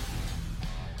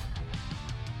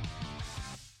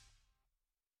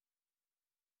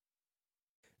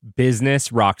 Business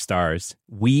Rockstars.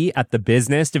 We at the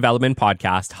Business Development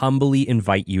Podcast humbly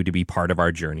invite you to be part of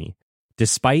our journey.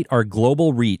 Despite our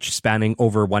global reach spanning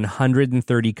over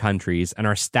 130 countries and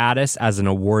our status as an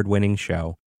award-winning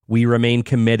show, We remain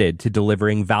committed to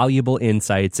delivering valuable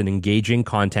insights and engaging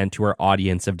content to our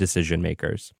audience of decision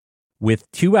makers. With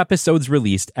 2 episodes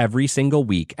released every single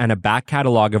week and a back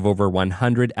catalog of over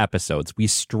 100 episodes, we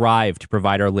strive to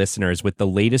provide our listeners with the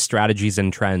latest strategies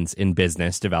and trends in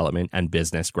business development and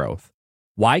business growth.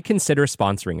 Why consider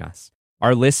sponsoring us?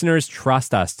 Our listeners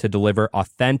trust us to deliver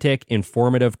authentic,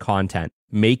 informative content,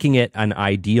 making it an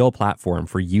ideal platform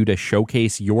for you to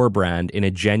showcase your brand in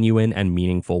a genuine and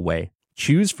meaningful way.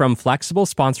 Choose from flexible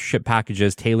sponsorship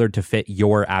packages tailored to fit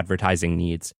your advertising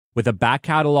needs. With a back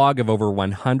catalog of over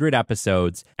 100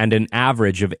 episodes and an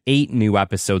average of 8 new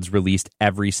episodes released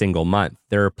every single month,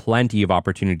 there are plenty of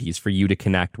opportunities for you to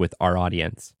connect with our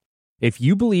audience. If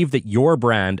you believe that your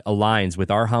brand aligns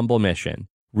with our humble mission,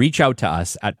 reach out to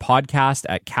us at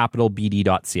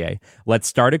podcast@capitalbd.ca. Let's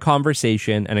start a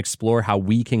conversation and explore how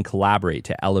we can collaborate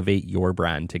to elevate your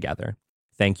brand together.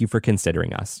 Thank you for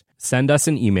considering us. Send us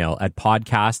an email at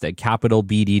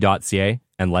podcast@capitalbd.ca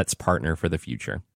and let's partner for the future.